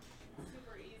yeah.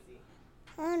 Super easy.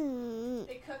 Mm.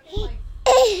 They cook in like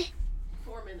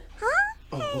 4 minutes.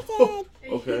 Oh,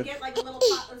 And okay. you get like a little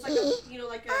pot. It's like a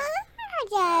like a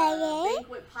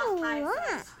banquet pot pie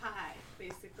size pie,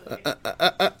 basically.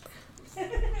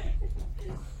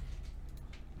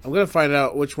 I'm gonna find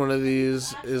out which one of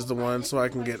these is the one so I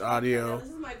can get audio. This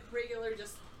is my regular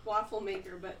just waffle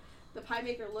maker, but the pie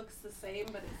maker looks the same,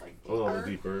 but it's like A little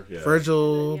deeper, yeah.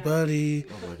 Virgil, buddy,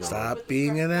 Oh my God. stop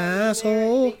being an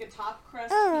asshole. Make a top crust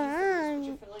piece, and this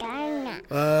is what you're filling it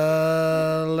in.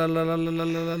 La la la la la la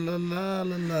la la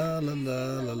la la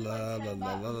la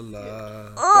la la la.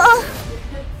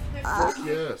 Fuck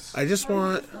yes. I just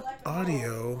want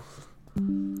audio.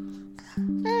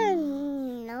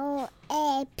 No,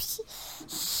 A, P,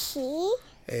 C.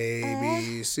 A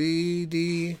B C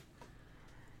D.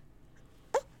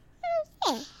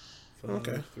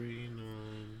 Okay. 5, 3,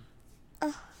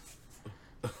 9.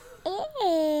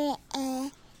 A,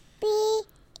 B,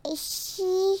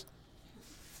 C,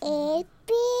 A,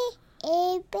 B,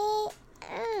 A, B,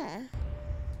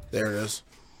 There it is.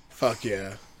 Fuck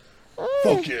yeah.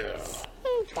 Fuck yeah.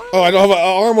 Oh, I don't have an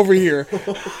arm over here.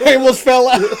 I almost fell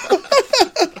out.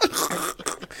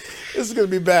 This is gonna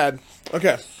be bad.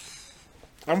 Okay.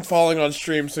 I'm falling on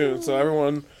stream soon, so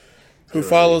everyone who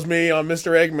follows me on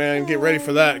Mr. Eggman, get ready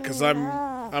for that, because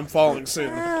I'm falling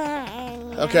soon.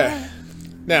 Okay.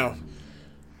 Now,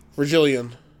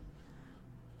 Virgilian.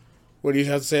 What do you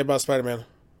have to say about Spider-Man?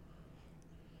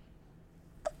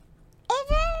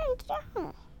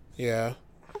 Yeah.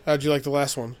 How'd you like the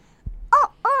last one?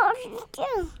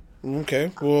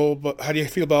 Okay. Well, but how do you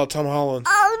feel about Tom Holland?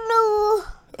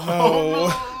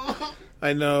 Oh.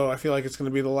 I know. I feel like it's going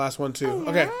to be the last one, too.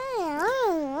 Okay.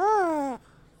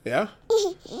 Yeah?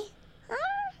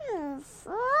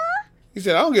 You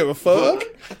said, I don't give a fuck.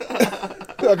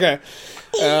 Okay.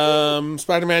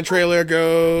 Spider-Man trailer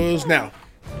goes now.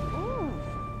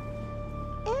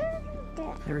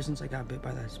 Ever since I got bit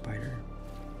by that spider,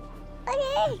 I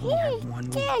only had one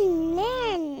week.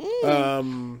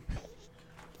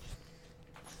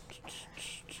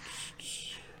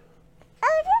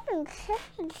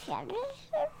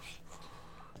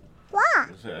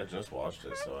 I just watched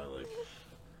it, so I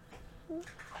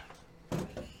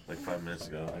like 5 minutes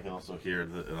ago. I can also hear it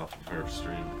off of her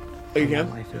stream. Oh, you My can?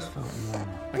 life has felt normal.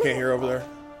 I can't hear over there.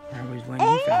 That was when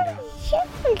you found out.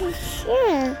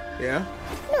 Yeah?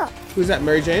 Who's that,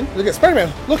 Mary Jane? Look at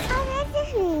Spider-Man. Look.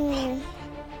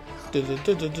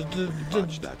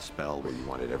 Launched that spell where you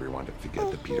wanted everyone to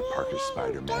forget the Peter Parker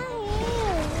Spider-Man.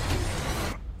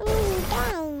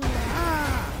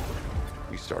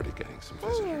 We started getting some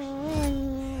visitors.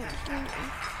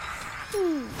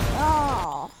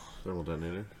 Thermal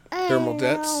detonator. Thermal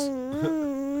debts.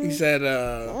 He said,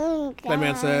 that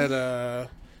man said,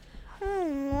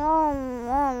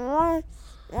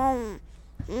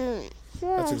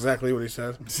 that's exactly what he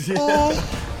said.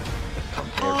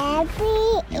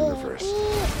 Universe.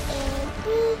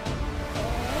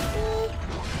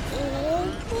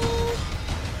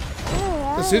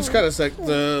 The suit's kind of sexy.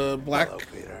 The black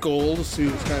gold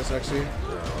suit's kind of sexy.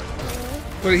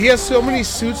 But he has so many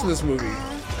suits in this movie.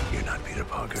 You're not Peter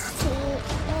Parker.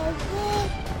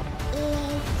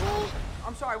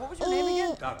 I'm sorry, what was your name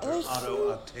again? Dr.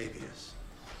 Otto Octavius.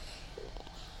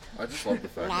 I just love the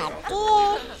fact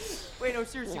that Wait, no,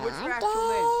 seriously, what's your actual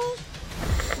name?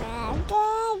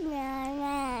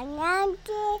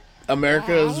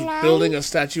 America is building a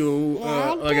statue,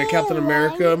 like a Captain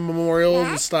America memorial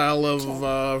in the style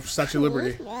of Statue of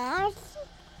Liberty.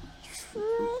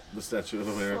 the Statue of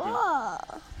America.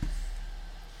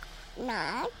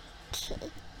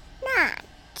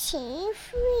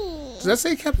 Does that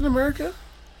say Captain America?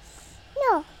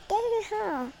 No,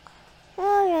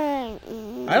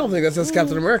 I don't think that says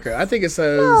Captain America. I think it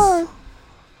says...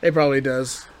 It probably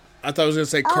does. I thought it was going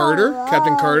to say Carter,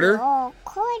 Captain Carter,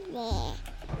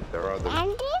 There are others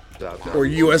out there. or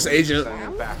U.S. Agent.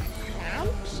 Sending back.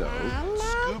 So,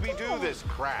 Scooby-Doo this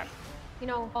crap. You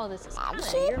know, all this is kind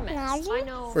of your mess. I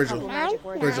know Virgil. a couple magic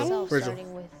words Virgil. myself, Virgil.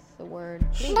 starting with the word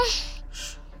please.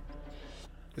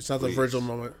 It's not the Please. Virgil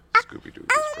moment. Scooby-Doo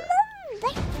this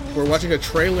crap. We're watching a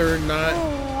trailer, not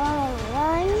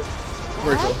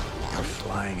Virgil. You're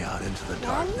flying out into the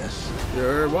darkness.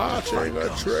 You're watching a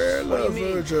trailer,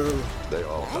 Virgil. They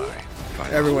all die.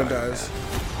 Find Everyone out dies.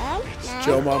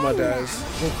 Joe Mama dies.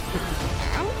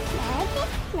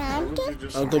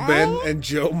 Uncle Ben and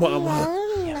Joe Mama.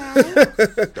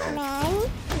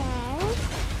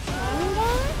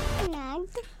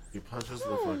 He punches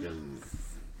the fucking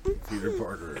Peter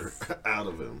Parker out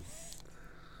of him.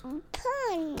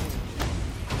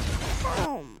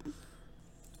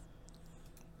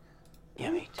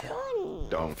 Yeah, me too.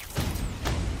 Don't.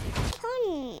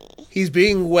 He's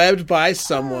being webbed by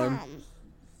someone.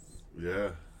 Yeah.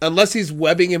 Unless he's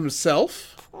webbing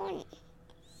himself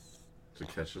To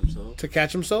catch himself, to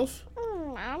catch himself.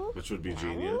 which would be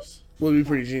genius. Would be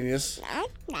pretty genius.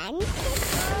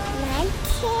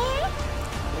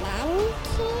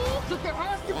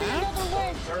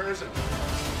 There isn't.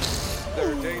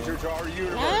 They're a danger to our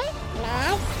universe.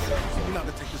 You're not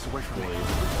gonna take this away from me.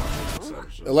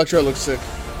 Electro looks sick.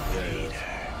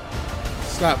 Yeah.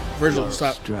 Stop. Virgil,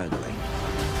 stop. Struggling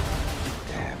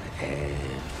to have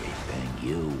everything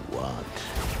you want.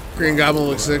 Green Goblin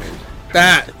looks sick.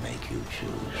 That. To make you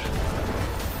choose.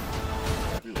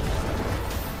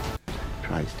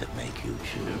 Tries to make you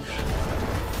choose.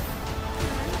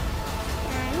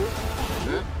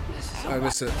 I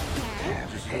missed it.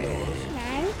 Have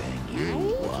everything you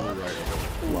want.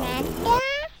 While the world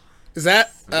Is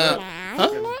that? Huh?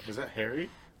 Is that Harry?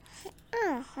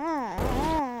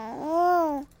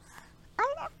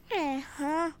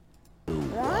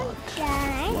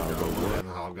 And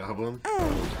the Hobgoblin?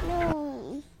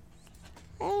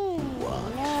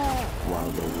 while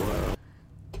the world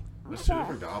There's two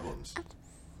different goblins.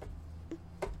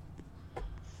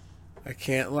 I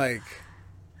can't like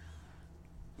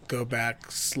go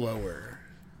back slower.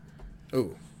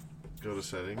 Ooh. Go to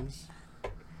settings.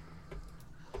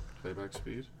 Playback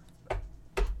speed.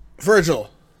 Virgil.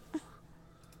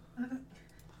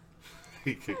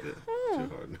 He kicked it too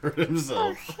hard and hurt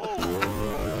himself.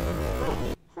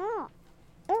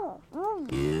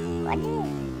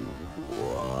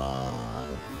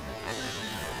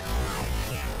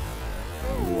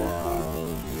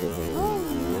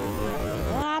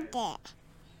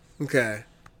 Okay.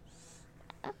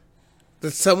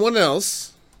 That's someone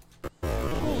else. And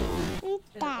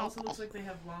it also looks like they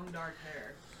have long dark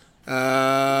hair.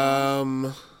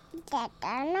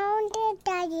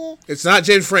 It's not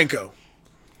James Franco.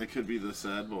 It could be the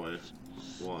Sad Boy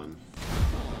one.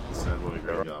 The Sad Boy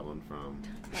Green Goblin from...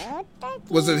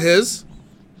 Was it his?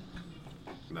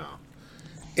 No.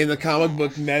 In the comic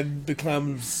book, Ned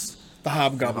becomes the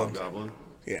Hobgoblin. Hobgoblin.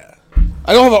 Yeah.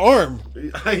 I don't have an arm.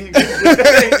 Every time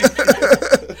that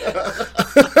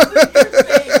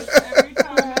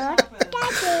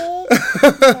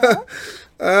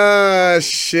happens.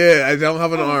 Shit. I don't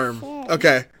have an arm.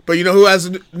 Okay. But you know who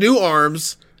has new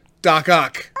arms? Doc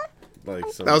Ock. Like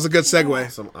some, That was a good segue.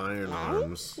 some iron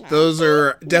arms. Those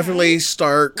are definitely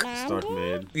Stark. Stark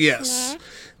made. Yes.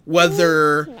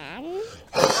 Whether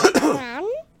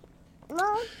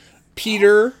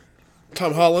Peter,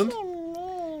 Tom Holland,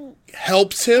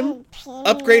 helps him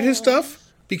upgrade his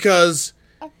stuff, because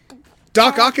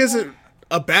Doc Ock isn't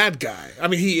a bad guy. I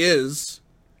mean, he is,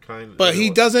 Kind of, but he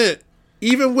doesn't.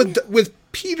 Even with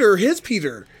Peter, his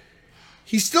Peter,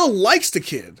 he still likes the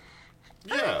kid.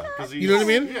 Yeah. 'Cause You know what I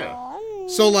mean? Yeah.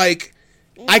 So like,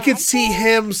 I could see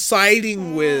him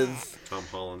siding with, Tom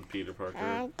Holland, Peter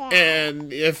Parker.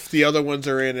 and if the other ones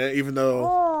are in it, even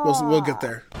though we'll get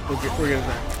there. We're getting there.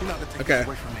 You're not gonna take Okay. this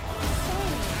away from me.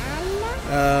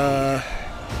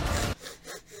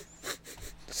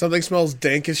 Something smells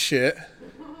dank as shit.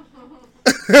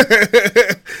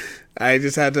 I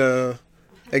just had to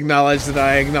acknowledge that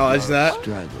I acknowledged that.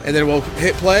 And then we'll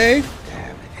hit play.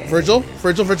 Virgil.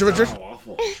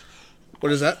 Awful.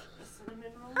 What is that?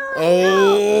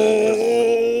 Oh.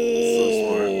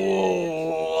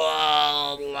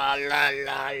 La, la,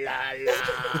 la, la,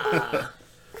 la.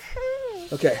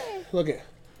 Okay, look it.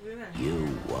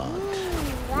 you want.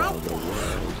 While the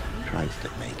world tries to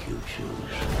make you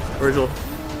choose. Virgil.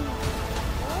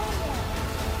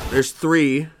 There's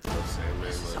 3.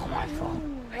 It's all my fault.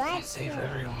 I can't save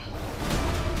everyone.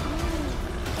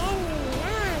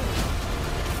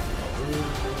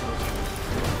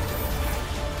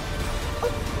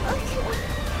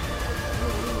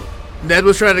 Ned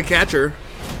was trying to catch her,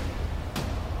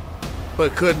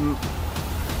 but couldn't.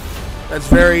 That's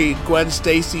very Gwen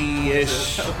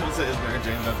Stacy-ish. I was gonna say, is Mary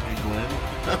Jane about to be Gwen?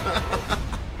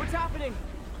 What's happening?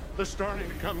 They're starting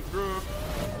to come through,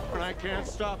 and I can't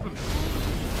stop them.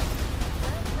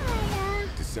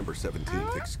 December 17th,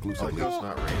 Like exclusively. that's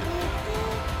not rated.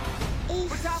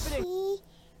 What's happening?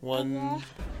 1.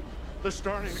 They're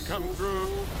starting to come through,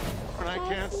 and I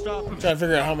can't stop them. Trying to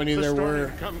figure out how many there They're starting were.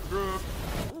 to come through.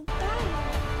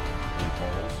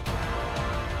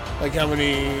 Like how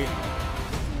many?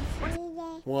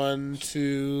 1,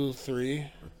 2, 3.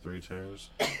 3 chairs.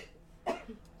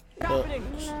 Happening.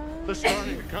 They're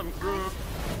starting to come through,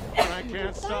 and I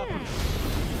can't stop them.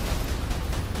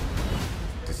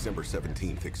 December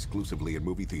 17th, exclusively in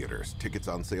movie theaters. Tickets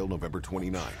on sale November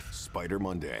 29th. Spider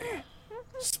Monday.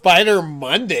 Spider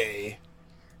Monday.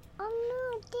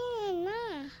 Oh no, they're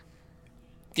not.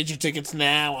 Get your tickets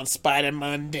now on Spider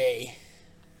Monday.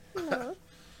 No.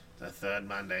 The third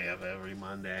Monday of every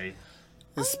Monday.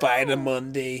 The Spider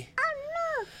Monday.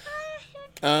 Oh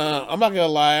no. I'm not gonna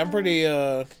lie. I'm pretty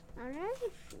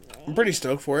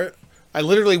stoked for it. I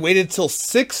literally waited till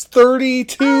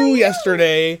 6:32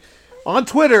 yesterday on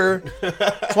Twitter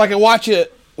so I could watch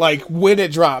it like when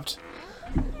it dropped.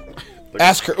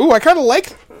 Ask her. Ooh, I kind of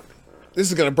like. This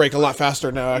is gonna break a lot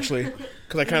faster now, actually,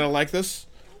 because I kind of like this,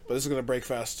 but this is gonna break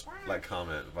fast. Like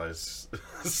comment by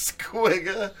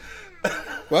Squigga.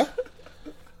 What?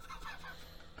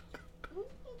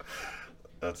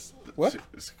 That's what?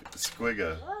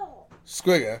 Squigga.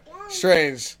 Squigga.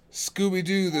 Strange.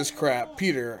 Scooby-Doo this crap.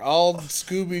 Peter, I'll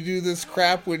Scooby-Doo this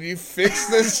crap when you fix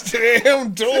this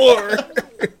damn door.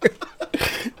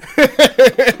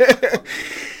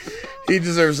 He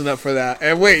deserves enough for that.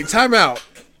 And wait, time out.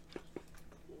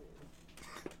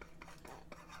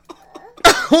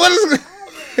 What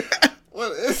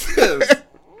is this?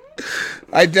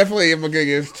 I definitely am going to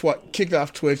get kicked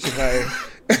off Twitch if I...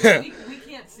 we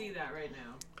can't see that right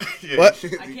now. What? I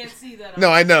can't see that. No,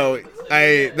 I know.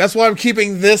 That's why I'm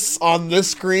keeping this on this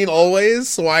screen always,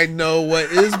 so I know what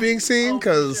is being seen.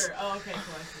 Because okay,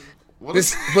 cool,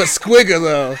 this, but Squigga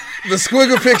though, the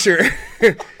Squigga picture.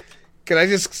 Can I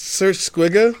just search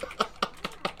Squigga?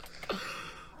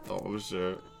 Oh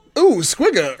sure. Ooh,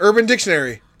 Squigga, Urban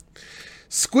Dictionary.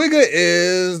 Squigga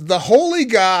is the holy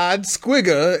god.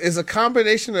 Squigga is a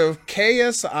combination of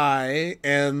KSI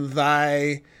and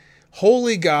thy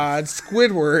holy god,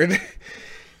 Squidward.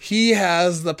 He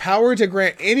has the power to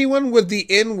grant anyone with the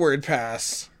inward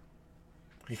pass.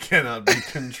 He cannot be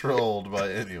controlled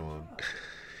by anyone.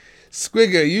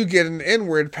 Squigga, you get an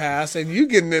inward pass, and you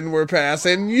get an inward pass,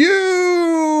 and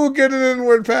you get an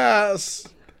inward pass.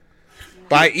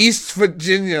 By East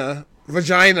Virginia.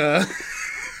 Vagina.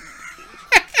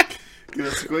 Get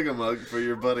a Squigga mug for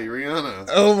your buddy Rihanna.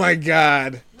 Oh my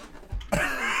god.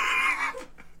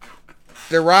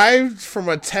 Derived from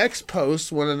a text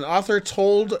post when an author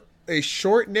told a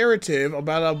short narrative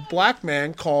about a black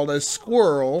man called a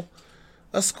squirrel,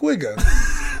 a Squigga.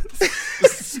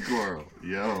 Squirrel.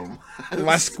 Yum.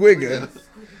 My Squigga.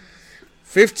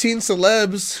 15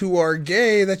 celebs who are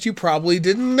gay that you probably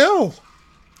didn't know.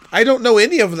 I don't know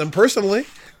any of them personally.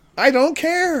 I don't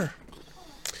care.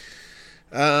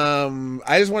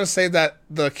 I just want to say that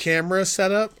the camera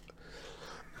setup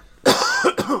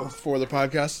for the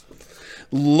podcast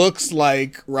looks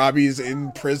like Robbie's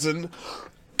in prison.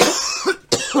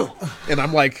 And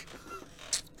I'm like,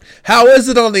 how is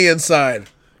it on the inside?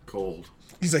 Cold.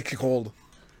 He's like, cold.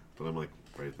 But I'm like,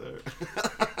 right there.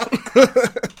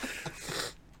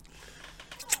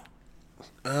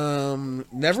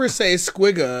 Never say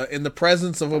Squigga in the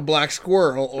presence of a black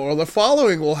squirrel or the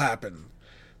following will happen.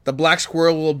 The black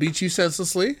squirrel will beat you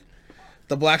senselessly.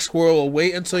 The black squirrel will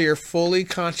wait until you're fully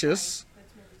conscious.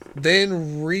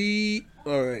 Then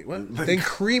Then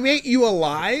cremate you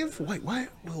alive? Wait, what?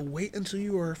 Will wait until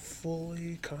you are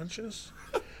fully conscious?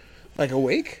 Like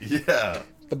awake? Yeah.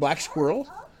 The black squirrel?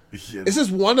 Yeah. This is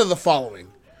one of the following.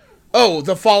 Oh,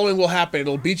 the following will happen.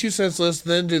 It'll beat you senseless,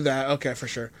 then do that. Okay, for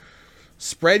sure.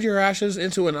 Spread your ashes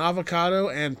into an avocado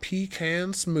and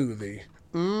pecan smoothie.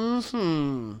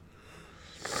 Mm-hmm.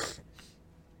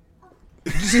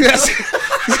 Did you see that?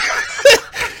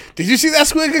 Did you see that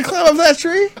Squigga climb up that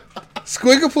tree?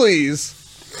 Squigga, please.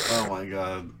 Oh my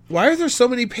god. Why are there so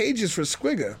many pages for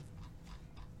Squigga?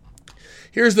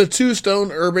 Here's the Two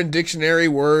Stone Urban Dictionary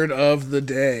word of the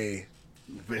day.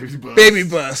 Baby bust. Baby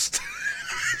bust.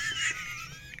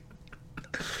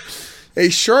 A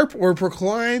sharp or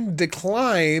proclaimed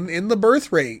decline in the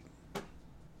birth rate.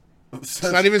 It's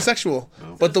not even sexual.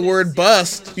 No. But the word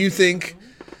bust, you think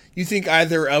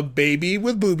either a baby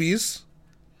with boobies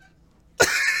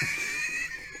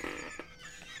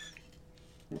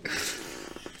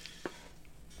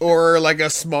or like a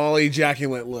small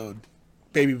ejaculate load.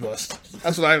 Baby bust.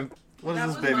 That's what I... What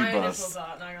is this baby bust?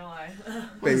 Not gonna lie.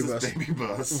 Baby bust. Baby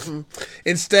bust. Mm-hmm.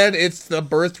 Instead, it's the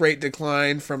birth rate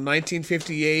decline from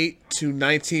 1958 to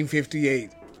 1958.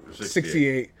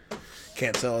 68.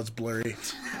 Can't tell, it's blurry.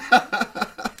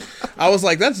 I was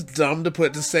like, that's dumb to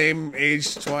put the same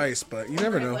age twice, but you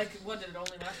never know. Like, what, did it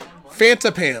only last 1 month?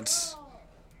 Fanta pants.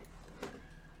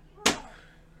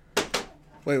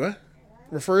 Wait, what?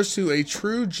 Refers to a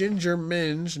true ginger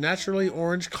minge, naturally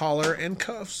orange collar and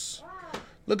cuffs.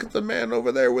 Look at the man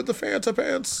over there with the Fanta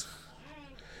pants.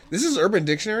 This is Urban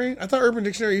Dictionary? I thought Urban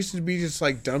Dictionary used to be just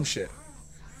like dumb shit.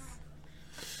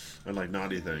 And like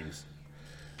naughty things.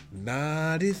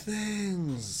 Naughty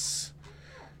things.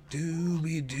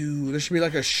 Dooby doo. There should be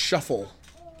like a shuffle.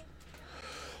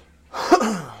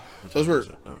 Those were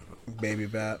Baby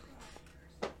Bat.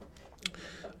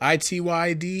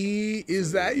 ITYD,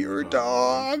 is that your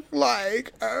dog?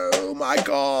 Like, oh my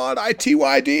god,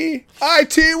 ITYD?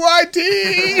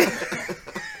 ITYD!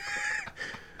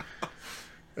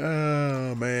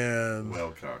 Oh man.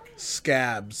 Well cock.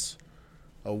 Scabs,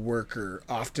 a worker,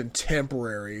 often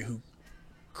temporary, who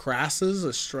crasses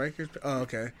a striker. Oh,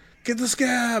 okay. Get the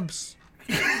scabs!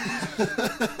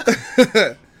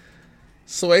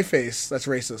 Soy face, that's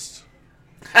racist.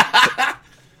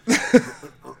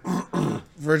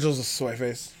 Virgil's a soy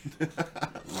face.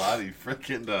 Lottie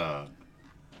freaking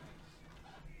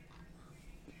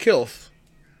Kilf.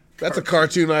 That's a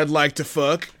cartoon I'd like to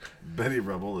fuck. Betty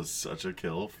Rubble is such a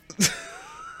kilf.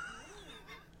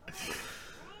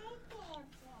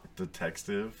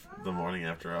 Detective, the morning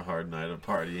after a hard night of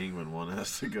partying when one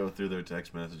has to go through their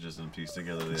text messages and piece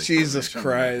together the Jesus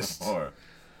explanation Christ. before.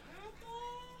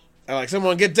 I like,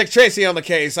 someone get Dick Tracy on the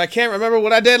case. I can't remember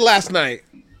what I did last night.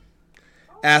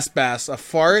 Ass bass, a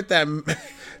fart that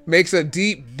makes a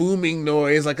deep booming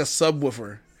noise like a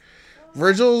subwoofer.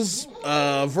 Virgil's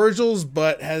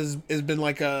butt has been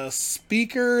like a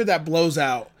speaker that blows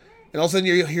out, and all of a sudden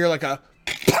you hear like a,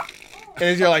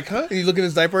 and you're like, huh? And you look at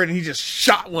his diaper, and he just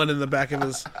shot one in the back of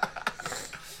his.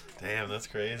 Damn, that's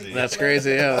crazy. That's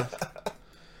crazy, yeah.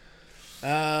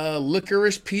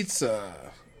 Licorice Pizza.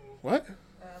 What?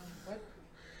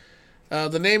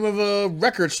 The name of a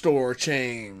record store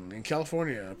chain in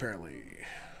California, apparently.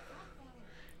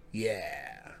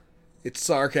 Yeah. It's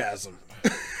sarcasm.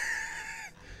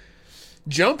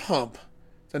 Jump Hump.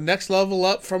 The next level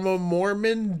up from a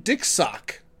Mormon dick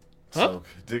sock. Huh? Soak.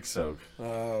 Dick soak.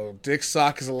 Oh, dick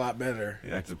sock is a lot better.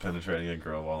 The act of penetrating a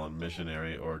girl while in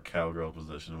missionary or cowgirl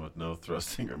position with no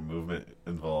thrusting or movement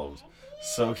involved.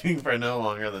 Soaking for no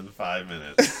longer than 5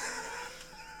 minutes.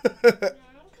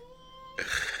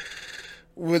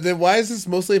 Well, then why is this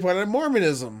mostly a part of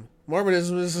Mormonism?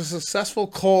 Mormonism is a successful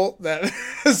cult that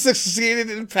has succeeded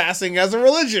in passing as a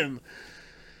religion.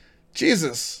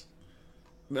 Jesus.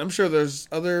 I'm sure there's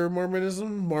other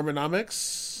Mormonism,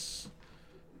 Mormonomics,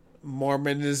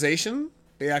 Mormonization,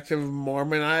 the act of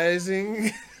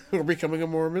Mormonizing or becoming a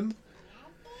Mormon.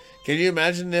 Can you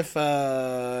imagine if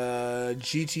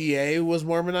GTA was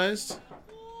Mormonized?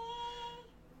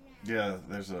 Yeah,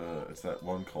 it's that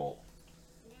one cult.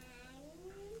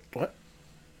 What?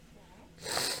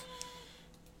 What's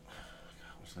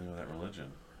the name of that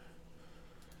religion?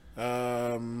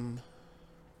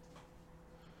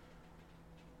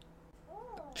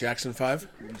 Jackson 5?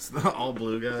 It's the all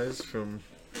blue guys from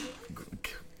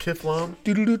Kiflam.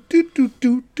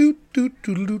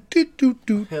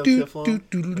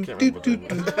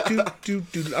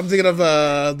 I'm thinking of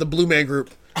the Blue Man Group.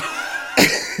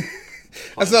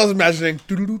 That's what I was imagining. I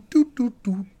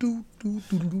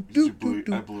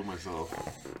blew myself.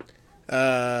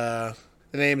 The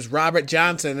name's Robert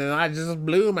Johnson, and I just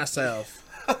blew myself.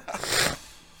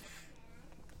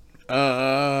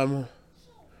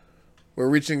 We're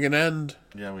reaching an end.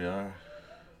 Yeah, we are.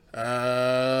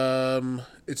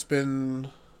 It's been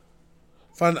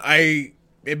fun.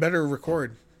 It better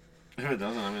record. If it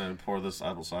doesn't, I'm gonna pour this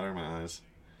apple cider in my eyes.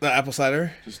 The apple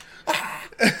cider? Just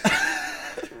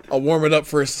I'll warm it up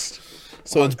first,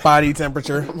 so it's body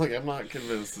temperature. I'm not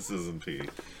convinced this isn't pee.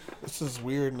 This is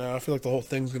weird now. I feel like the whole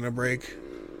thing's gonna break.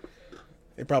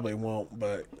 It probably won't,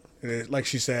 but like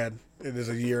she said, it is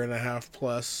a 1.5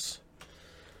 plus.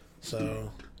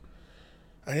 So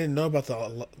I didn't know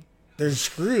about there's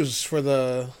screws for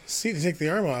the seat to take the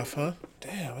arm off, huh?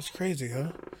 Damn, that's crazy,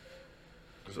 huh?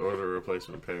 Just order a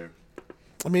replacement pair.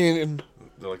 I mean,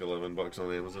 they're like $11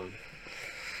 on Amazon.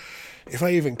 If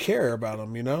I even care about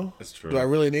them, you know? That's true. Do I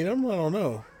really need them? I don't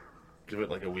know. Give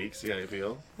it like a week, see how you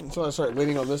feel. So I start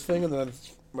leaning on this thing, and then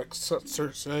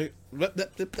sorry, sorry,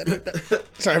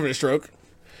 having a stroke.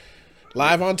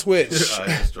 Live on Twitch. Your eye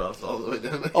just drops all the way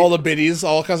down. All the biddies,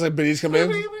 all kinds of biddies come in.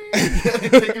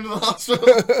 Take him to the hospital.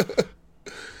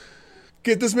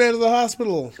 Get this man to the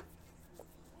hospital.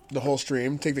 The whole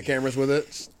stream. Take the cameras with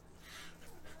it.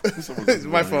 It's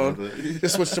my phone.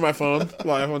 Just switch to my phone.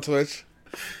 Live on Twitch.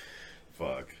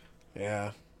 Fuck.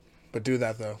 Yeah. But do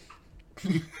that, though.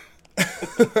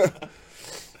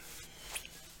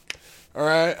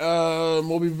 Alright,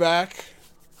 we'll be back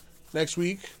next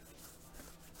week.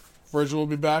 Virgil will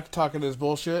be back talking his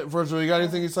bullshit. Virgil, you got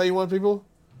anything to say you want people?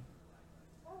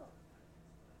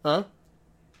 Huh?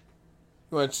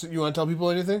 You want to tell people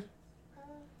anything?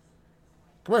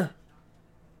 Come here.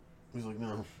 He's like,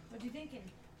 no. What are you thinking?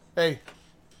 Hey.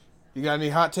 You got any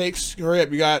hot takes? Hurry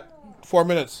up. You got 4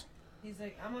 minutes. He's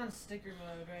like, I'm on sticker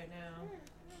mode right now.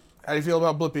 How do you feel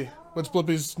about Blippi? What's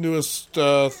Blippi's newest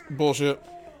bullshit?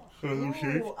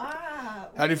 Ooh,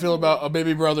 How do you feel about a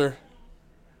baby brother?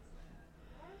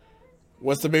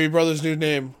 What's the baby brother's new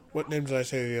name? What name did I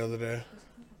say the other day?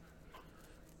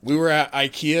 We were at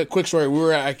IKEA. Quick story. We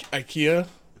were at IKEA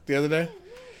the other day,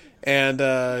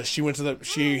 and she went to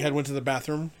the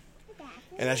bathroom,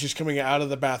 and as she's coming out of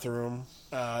the bathroom,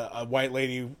 a white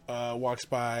lady walks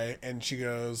by, and she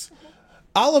goes,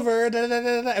 "Oliver," da, da,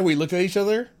 da, da. And we looked at each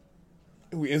other.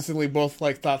 And we instantly both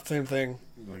thought the same thing.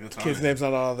 The kid's name's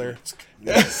not Oliver.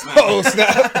 Oh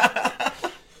snap!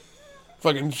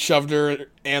 Fucking shoved her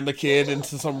and the kid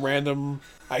into some random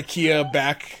IKEA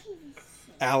back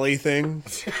alley thing.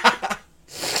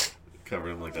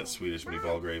 Covered him like that Swedish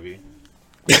meatball gravy.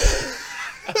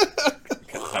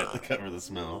 Cover the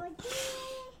smell.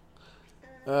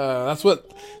 That's what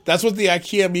the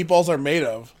IKEA meatballs are made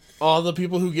of. All the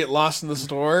people who get lost in the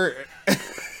store,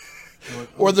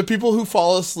 or the people who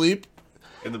fall asleep.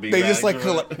 In the bean they just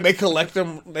they collect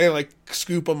them. They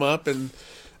scoop them up. And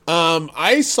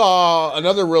I saw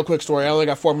another real quick story. I only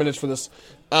got 4 minutes for this.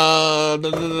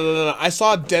 I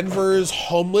saw Denver's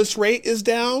homeless rate is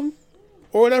down,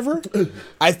 or whatever.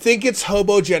 I think it's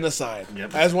hobo genocide.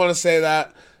 Yep. I just want to say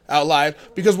that out loud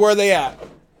because where are they at?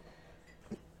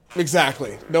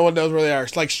 Exactly. No one knows where they are.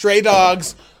 It's like stray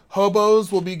dogs.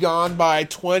 Hobos will be gone by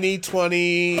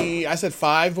 2020. I said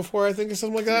 5 before, I think, or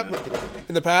something like that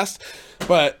in the past.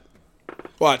 But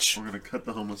watch. We're going to cut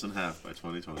the homeless in half by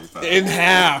 2025. In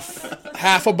half.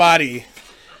 Half a body.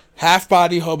 Half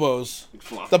body hobos.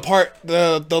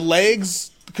 The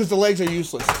legs, because the legs are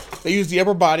useless. They use the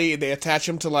upper body and they attach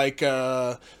them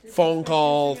to phone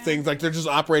call things. They're just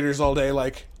operators all day.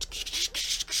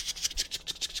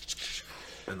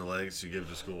 And the legs you give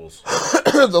to schools.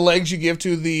 The legs you give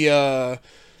to the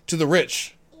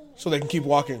rich, so they can keep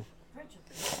walking.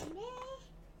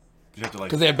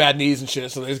 Because they have bad knees and shit,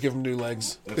 so they just give them new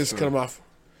legs. They just cut them off.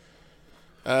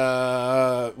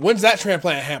 When's that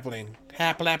transplant happening?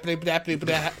 There's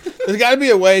got to be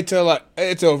a way to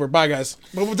it's over. Bye guys.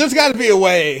 But there's got to be a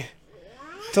way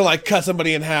to cut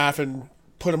somebody in half and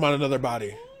put them on another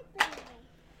body.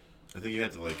 I think you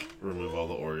have to remove all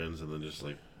the organs and then just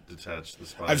detach the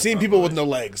spine. I've seen people with no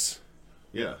legs.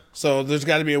 Yeah. So there's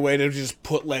got to be a way to just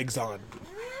put legs on.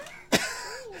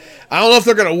 I don't know if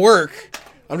they're going to work.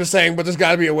 I'm just saying, but there's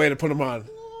got to be a way to put them on.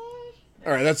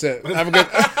 All right, that's it. Have a good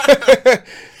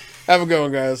have a good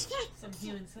one, guys. Some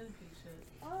human centipede shit.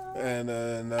 And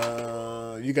then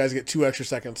you guys get 2 extra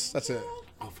seconds. That's it.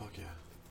 Oh, fuck yeah.